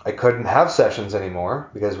I couldn't have sessions anymore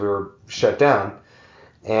because we were shut down.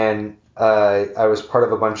 And I was part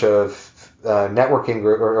of a bunch of networking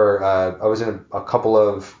group, or I was in a couple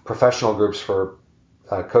of professional groups for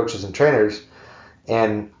coaches and trainers,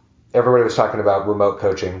 and everybody was talking about remote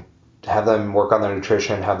coaching. Have them work on their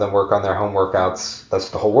nutrition, have them work on their home workouts. That's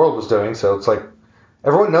what the whole world was doing. So it's like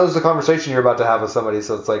everyone knows the conversation you're about to have with somebody.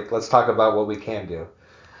 So it's like, let's talk about what we can do.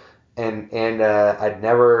 And I'd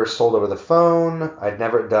never sold over the phone. I'd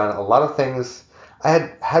never done a lot of things.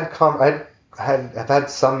 I've had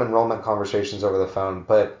some enrollment conversations over the phone,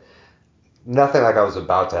 but nothing like I was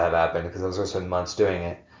about to have happen because I was going to spend months doing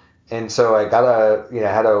it. And so I got I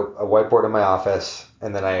had a whiteboard in my office,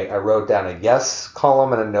 and then I wrote down a yes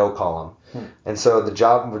column and a no column. And so the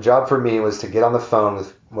job for me was to get on the phone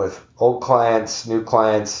with old clients, new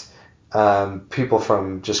clients, people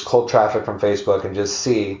from just cold traffic from Facebook, and just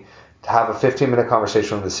to have a 15-minute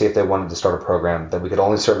conversation with them to see if they wanted to start a program that we could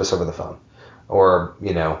only service over the phone. Or,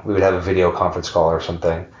 we would have a video conference call or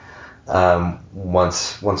something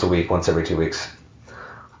once a week, once every 2 weeks.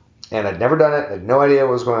 And I'd never done it. I had no idea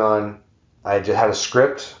what was going on. I just had a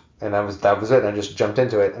script, and that was it. And I just jumped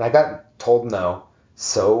into it. And I got told no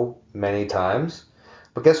so many times.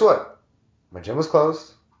 But guess what? My gym was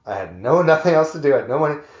closed. I had nothing else to do. I had no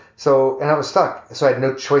money. And I was stuck. So I had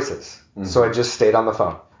no choices. Mm-hmm. So I just stayed on the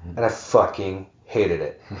phone. Mm-hmm. And I fucking hated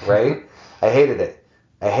it, right? I hated it.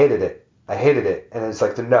 And it's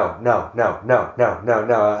like no.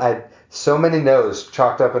 I had so many no's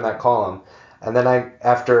chalked up in that column. And then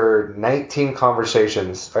after 18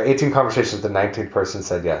 conversations, the 19th person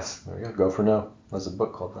said yes. There you go for no. There's a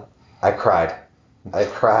book called that. I cried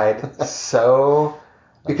so,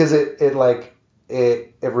 because it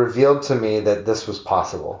revealed to me that this was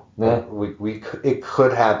possible. Yeah. It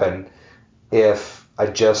could happen if I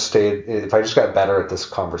just got better at this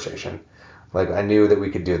conversation. Like, I knew that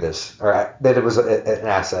we could do this, or that it was an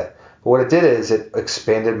asset. But what it did is it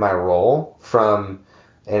expanded my role from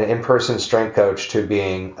an in-person strength coach to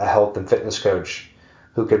being a health and fitness coach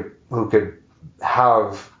who could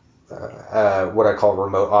have what I call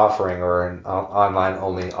remote offering, or an online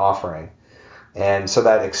only offering. And so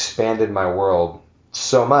that expanded my world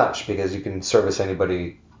so much, because you can service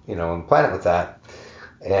anybody, on the planet with that,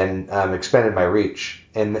 and expanded my reach.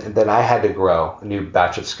 And then I had to grow a new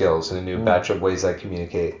batch of skills and a new batch of ways I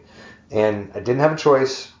communicate. And I didn't have a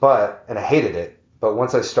choice, and I hated it. But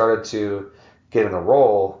once I started to get in a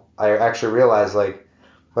role, I actually realized, like,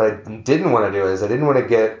 what I didn't want to do is I didn't want to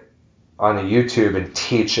get on a YouTube and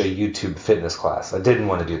teach a YouTube fitness class. I didn't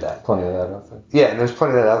want to do that. Plenty of that out there. Yeah, and there's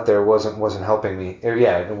plenty of that out there. It wasn't helping me.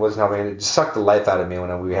 It wasn't helping. It just sucked the life out of me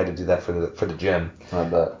when we had to do that for the gym. I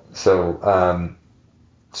bet. So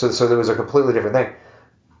there was a completely different thing.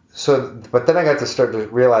 But then I got to start to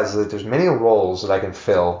realize that there's many roles that I can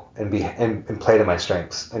fill and play to my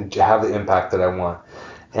strengths and have the impact that I want.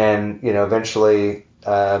 And eventually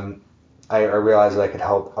I realized that I could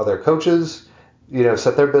help other coaches,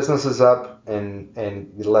 set their businesses up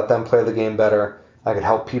and let them play the game better. I could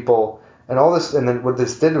help people and all this. And then what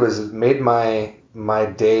this did was it made my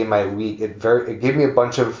day, my week. It gave me a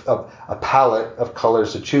bunch of a palette of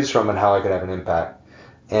colors to choose from and how I could have an impact.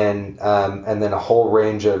 And then a whole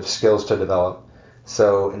range of skills to develop.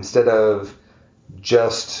 So instead of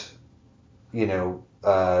just squats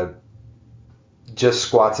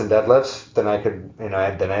and deadlifts, then I could,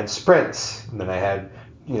 I had sprints, and then I had,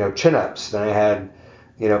 chin-ups, then I had,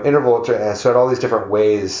 interval. So I had all these different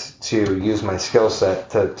ways to use my skill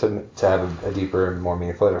set to have a deeper and more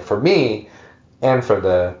meaningful life for me and for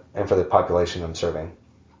the population I'm serving.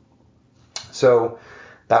 So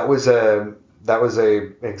that was a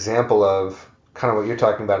example of kind of what you're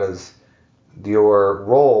talking about, is your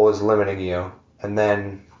role is limiting you, and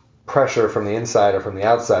then pressure from the inside or from the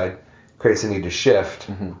outside creates a need to shift,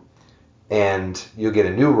 and you'll get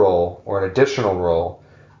a new role or an additional role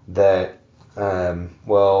that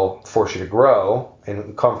will force you to grow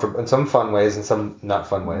and come from in some fun ways and some not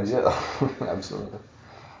fun ways. Yeah, absolutely.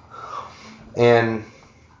 And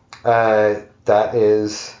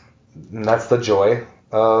that's the joy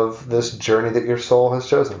of this journey that your soul has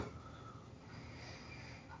chosen.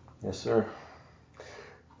 Yes, sir.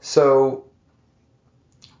 So,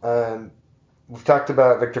 we've talked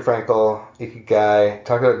about Viktor Frankl, Ikigai,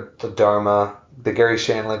 talked about the Dharma, the Gary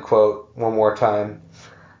Shandling quote one more time.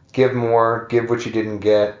 Give more, give what you didn't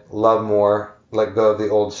get, love more, let go of the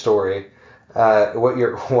old story.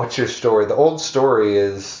 What's your story? The old story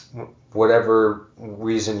is whatever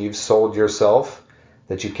reason you've sold yourself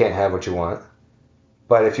that you can't have what you want.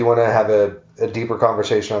 But if you want to have a deeper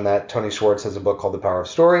conversation on that, Tony Schwartz has a book called The Power of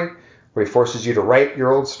Story, where he forces you to write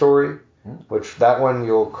your old story, which that one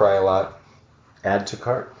you'll cry a lot. Add to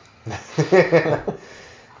cart.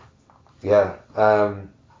 Yeah.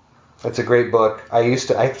 It's a great book. I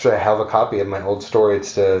actually have a copy of my old story.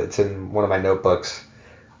 It's in one of my notebooks,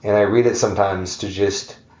 and I read it sometimes to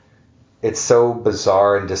just. It's so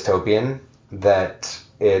bizarre and dystopian that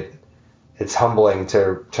it's humbling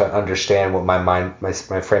to understand what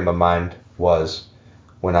my frame of mind was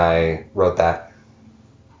when I wrote that.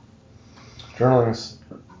 Journaling's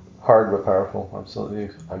hard but powerful. Absolutely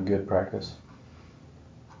a good practice.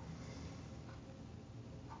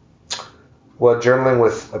 Well, journaling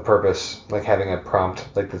with a purpose, like having a prompt,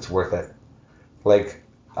 like that's worth it. Like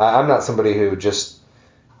I'm not somebody who just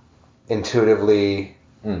intuitively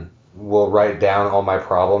will write down all my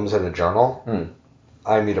problems in a journal.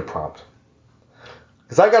 I need a prompt.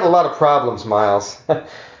 Because I got a lot of problems, Miles.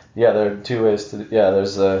 Yeah, there are two ways to. Yeah,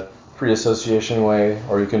 there's the free association way,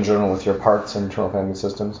 or you can journal with your parts and internal family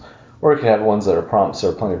systems, or you can have ones that are prompts.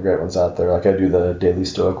 There are plenty of great ones out there. Like I do the Daily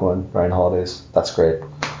Stoic one, Ryan Holiday's. That's great.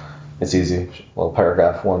 It's easy. Well,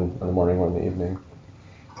 paragraph, one in the morning, one in the evening.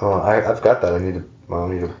 Oh, I've got that. I need to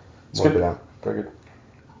work it out. Very good.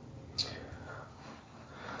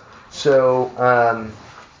 So,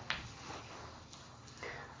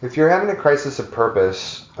 if you're having a crisis of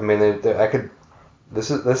purpose, I mean, This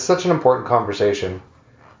is such an important conversation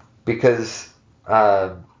because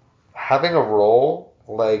having a role,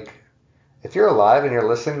 like, if you're alive and you're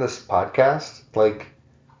listening to this podcast, like,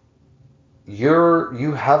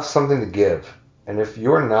 you have something to give, and if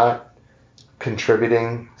you're not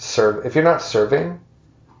contributing, if you're not serving,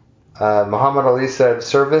 Muhammad Ali said,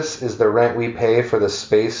 "Service is the rent we pay for the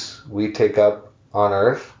space we take up on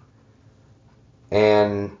Earth,"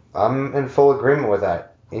 and I'm in full agreement with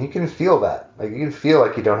that. And you can feel that, like you can feel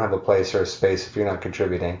like you don't have a place or a space if you're not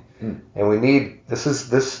contributing, and we need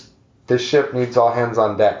this ship needs all hands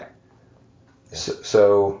on deck. Yeah.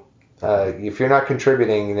 So if you're not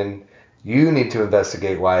contributing, then you need to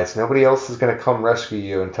investigate why. It's nobody else is going to come rescue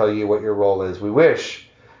you and tell you what your role is. We wish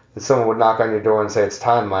that someone would knock on your door and say, "It's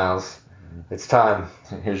time, Miles. It's time.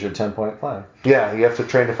 Here's your 10-point plan." Yeah, you have to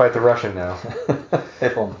train to fight the Russian now.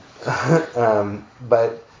 If only.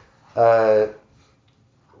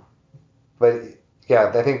 But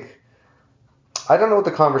yeah, I think I don't know what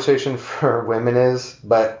the conversation for women is,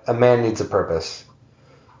 but a man needs a purpose.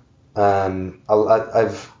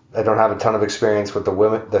 I don't have a ton of experience with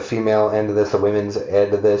the female end of this, the women's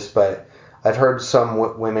end of this, but I've heard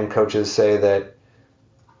some women coaches say that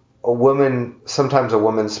sometimes a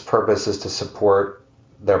woman's purpose is to support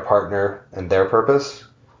their partner and their purpose,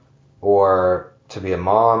 or to be a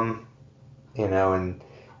mom, and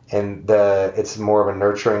it's more of a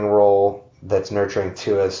nurturing role that's nurturing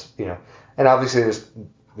to us, and obviously there's,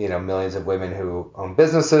 millions of women who own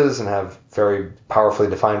businesses and have very powerfully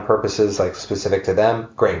defined purposes, like specific to them.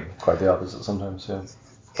 Great. Quite the opposite sometimes, yeah.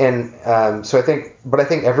 And so I think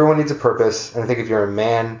everyone needs a purpose, and I think if you're a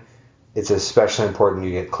man, it's especially important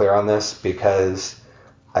you get clear on this, because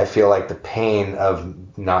I feel like the pain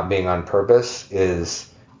of not being on purpose is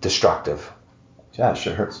destructive. Yeah, it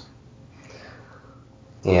sure hurts.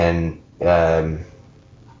 And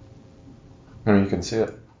you can see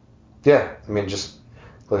it. Yeah, I mean, just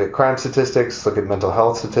look at crime statistics, look at mental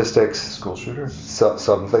health statistics. School shooters.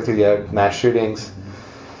 Self-inflicted, mass shootings.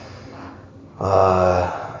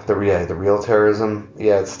 The real terrorism.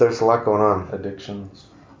 Yeah, there's a lot going on. Addictions.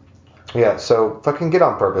 Yeah, so fucking get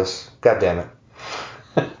on purpose. God damn it.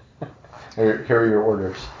 Here are your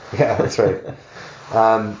orders. Yeah, that's right.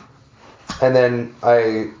 And then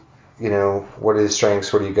what are your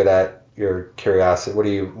strengths? What are you good at? Your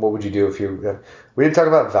curiosity. What would you do if you? We didn't talk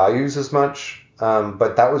about values as much,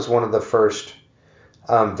 but that was one of the first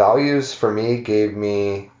values for me. Gave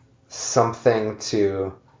me something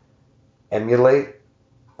to emulate.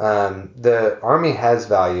 The Army has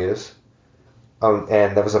values,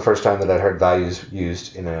 and that was the first time that I'd heard values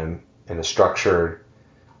used in a structured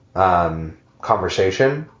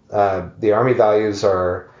conversation. The Army values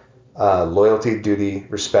are loyalty, duty,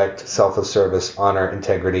 respect, selfless service, honor,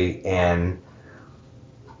 integrity, and...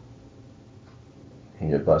 You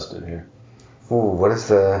get busted here. Ooh, what is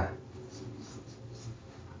the...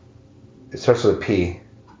 It starts with a P.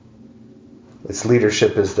 Its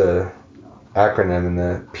leadership is the acronym, and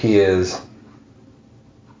the P is...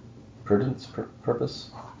 Prudence? Purpose?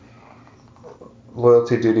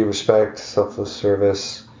 Loyalty, duty, respect, selfless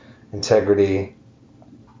service, integrity...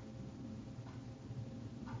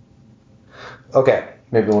 Okay.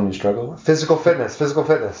 Maybe the one you struggle with? Physical fitness.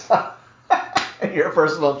 You're a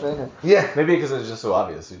personal trainer. Yeah. Maybe because it's just so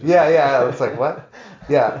obvious. Yeah. It's like, what?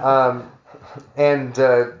 Yeah. And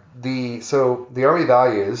the Army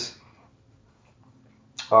values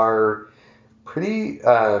are pretty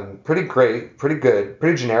great, pretty good,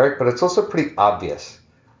 pretty generic, but it's also pretty obvious.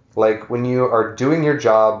 Like when you are doing your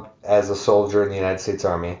job as a soldier in the United States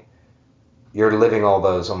Army, you're living all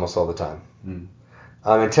those almost all the time.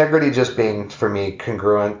 Integrity just being, for me,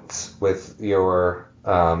 congruent with your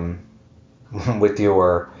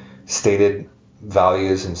stated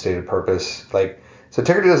values and stated purpose. Like, so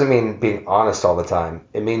integrity doesn't mean being honest all the time.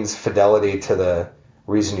 It means fidelity to the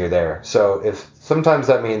reason you're there. So if sometimes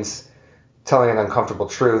that means telling an uncomfortable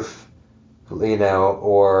truth,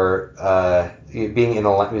 or staying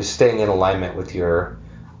in alignment with the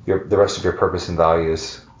rest of your purpose and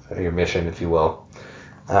values, your mission, if you will.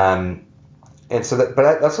 And so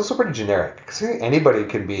that's also pretty generic, because anybody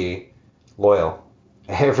can be loyal.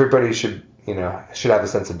 Everybody should have a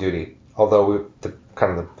sense of duty. Although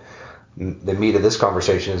the meat of this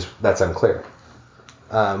conversation is that's unclear.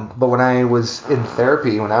 But when I was in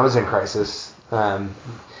therapy, when I was in crisis,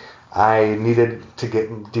 I needed to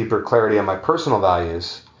get deeper clarity on my personal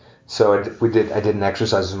values. So I did an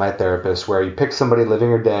exercise with my therapist where you pick somebody living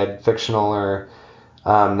or dead, fictional or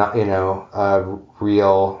not,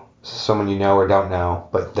 real, someone you know or don't know,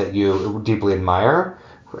 but that you deeply admire,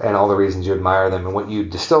 and all the reasons you admire them, and what you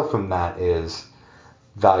distill from that is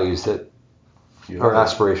values that are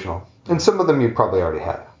aspirational, and some of them you probably already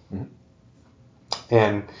have.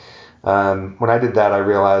 And when I did that, I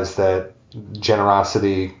realized that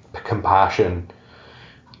generosity, compassion,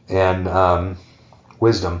 and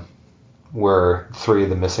wisdom were three of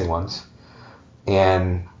the missing ones.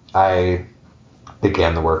 And I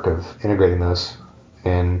began the work of integrating those,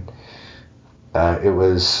 and it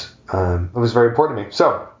was very important to me.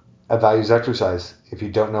 So, a values exercise. If you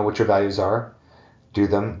don't know what your values are, do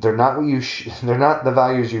them. They're not what you. They're not the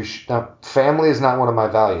values you. Family is not one of my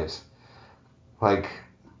values. Like,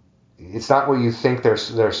 it's not what you think they're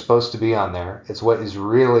supposed to be on there. It's what is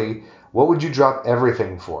really. What would you drop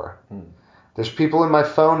everything for? There's people in my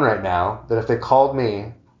phone right now that if they called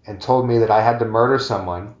me and told me that I had to murder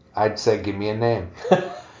someone, I'd say, give me a name.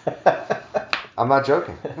 I'm not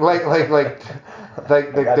joking. Like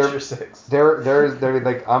they're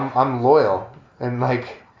like I'm loyal, and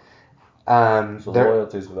like so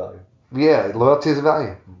loyalty is a value. Yeah, loyalty is a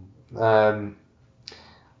value.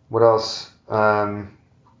 What else?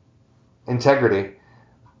 Integrity.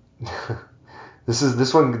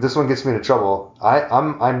 This one gets me into trouble. I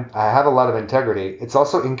have a lot of integrity. It's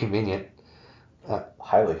also inconvenient.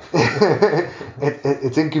 Highly.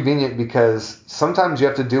 It's inconvenient because sometimes you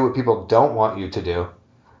have to do what people don't want you to do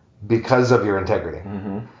because of your integrity.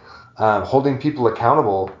 Holding people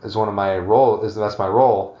accountable is one of my that's my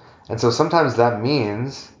role, and so sometimes that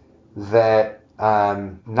means that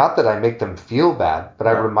not that I make them feel bad, but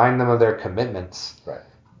I remind them of their commitments. Right.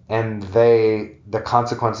 And the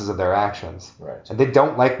consequences of their actions. Right. And they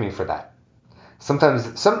don't like me for that. Sometimes,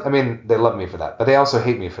 they love me for that, but they also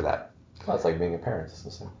hate me for that. Well, it's like being a parent. It's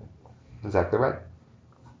the same thing. Exactly right.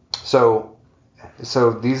 So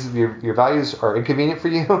these your values are inconvenient for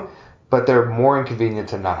you, but they're more inconvenient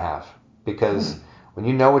to not have, because when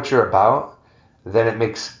you know what you're about, then it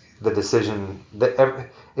makes the decision that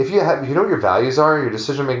if you know what your values are, your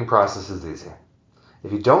decision making process is easy.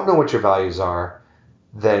 If you don't know what your values are,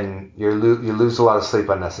 then you lose a lot of sleep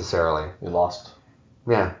unnecessarily. You're lost.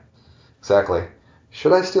 Yeah, exactly.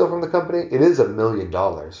 Should I steal from the company? It is $1 million.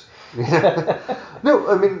 No,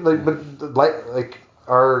 I mean, like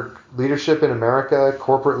our leadership in America,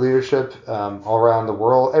 corporate leadership all around the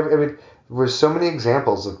world. I mean, there's so many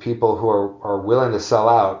examples of people who are willing to sell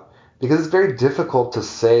out because it's very difficult to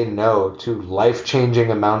say no to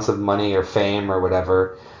life-changing amounts of money or fame or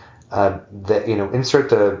whatever. That insert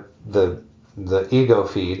the ego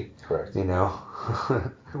feed. Correct.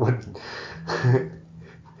 When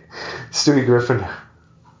Stewie Griffin, I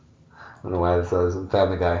don't know why this is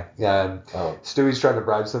Family Guy. Yeah. Stewie's trying to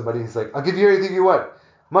bribe somebody. He's like, I'll give you anything you want.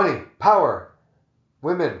 Money, power,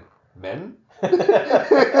 women, men. It's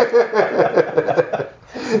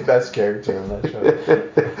the best character in that show.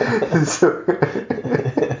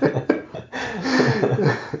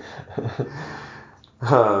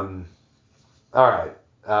 All right.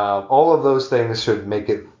 All of those things should make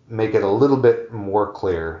it a little bit more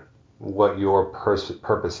clear what your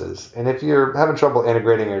purpose is. And if you're having trouble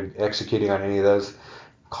integrating or executing on any of those,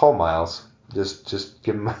 call Miles. Just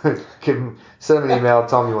give him send him an email,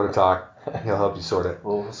 tell him you want to talk. He'll help you sort it.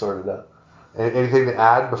 We'll sort it out. Anything to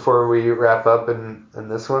add before we wrap up in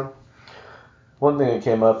this one? One thing that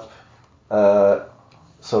came up,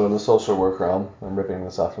 so in the social work realm, I'm ripping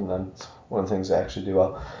this off from them. It's one of the things they actually do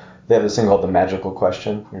well. They have this thing called the magical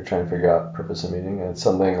question. You're trying to figure out purpose and meaning, and it's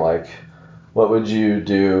something like, what would you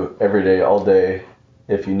do every day, all day,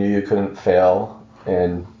 if you knew you couldn't fail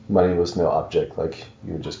and money was no object, like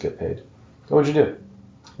you would just get paid, what would you do?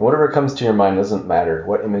 And whatever comes to your mind doesn't matter.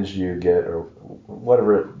 What image you get or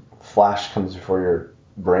whatever flash comes before your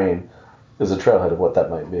brain is a trailhead of what that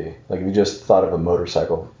might be. Like if you just thought of a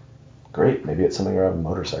motorcycle, great, maybe it's something around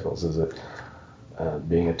motorcycles. Is it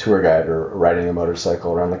being a tour guide or riding a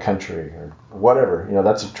motorcycle around the country or whatever?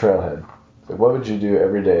 That's a trailhead. But what would you do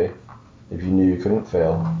every day if you knew you couldn't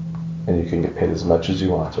fail and you can get paid as much as you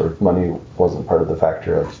want, or if money wasn't part of the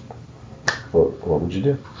factor of what would you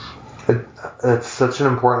do? It's such an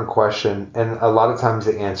important question, and a lot of times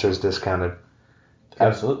the answer is discounted.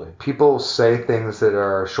 Absolutely. People say things that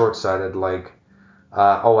are short-sighted, like,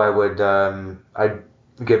 I'd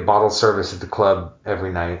get bottle service at the club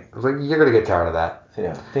every night. I was like, you're gonna get tired of that.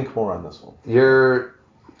 Yeah, think more on this one.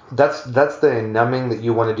 That's the numbing that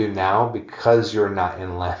you want to do now because you're not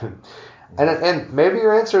in Lent. And maybe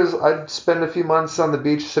your answer is I'd spend a few months on the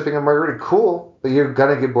beach sipping a margarita. Cool, but you're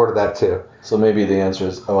gonna get bored of that too. So maybe the answer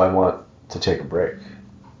is, I want to take a break.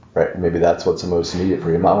 Right? Maybe that's what's the most immediate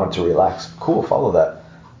for you. I want to relax. Cool, follow that.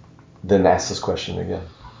 Then ask this question again.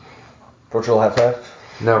 Virtual high five?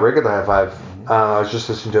 No, regular high five. I was just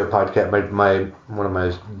listening to a podcast. One of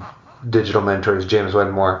my digital mentors, James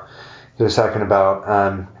Wedmore, he was talking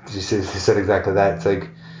about. He said exactly that. It's like,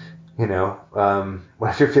 what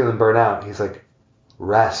if you're feeling burnt out? He's like,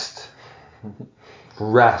 rest.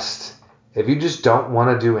 If you just don't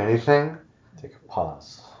want to do anything, take a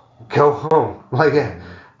pause. Go home.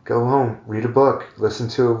 Go home. Read a book. Listen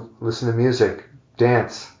to music.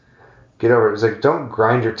 Dance. Get over it. It's like, don't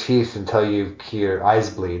grind your teeth until your eyes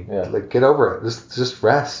bleed. Yeah. Like, get over it. Just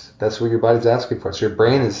rest. That's what your body's asking for. So your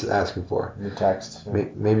brain is asking for. New text. Yeah.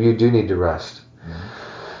 Maybe you do need to rest.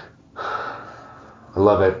 I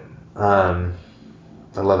love it. I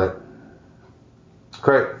love it.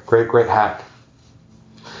 Great hack.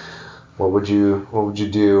 What would you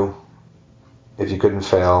do if you couldn't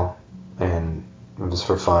fail and it was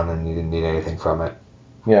for fun and you didn't need anything from it?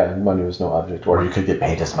 Yeah, money was no object, or you could get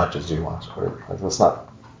paid as much as you want. Whatever. Like, let's not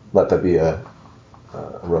let that be a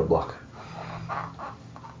roadblock.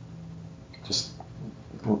 Just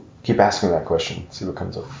keep asking that question. See what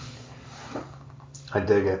comes up. I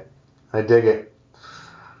dig it.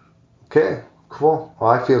 Okay, cool.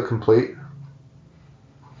 Well, I feel complete.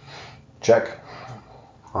 Check.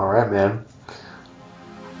 All right, man.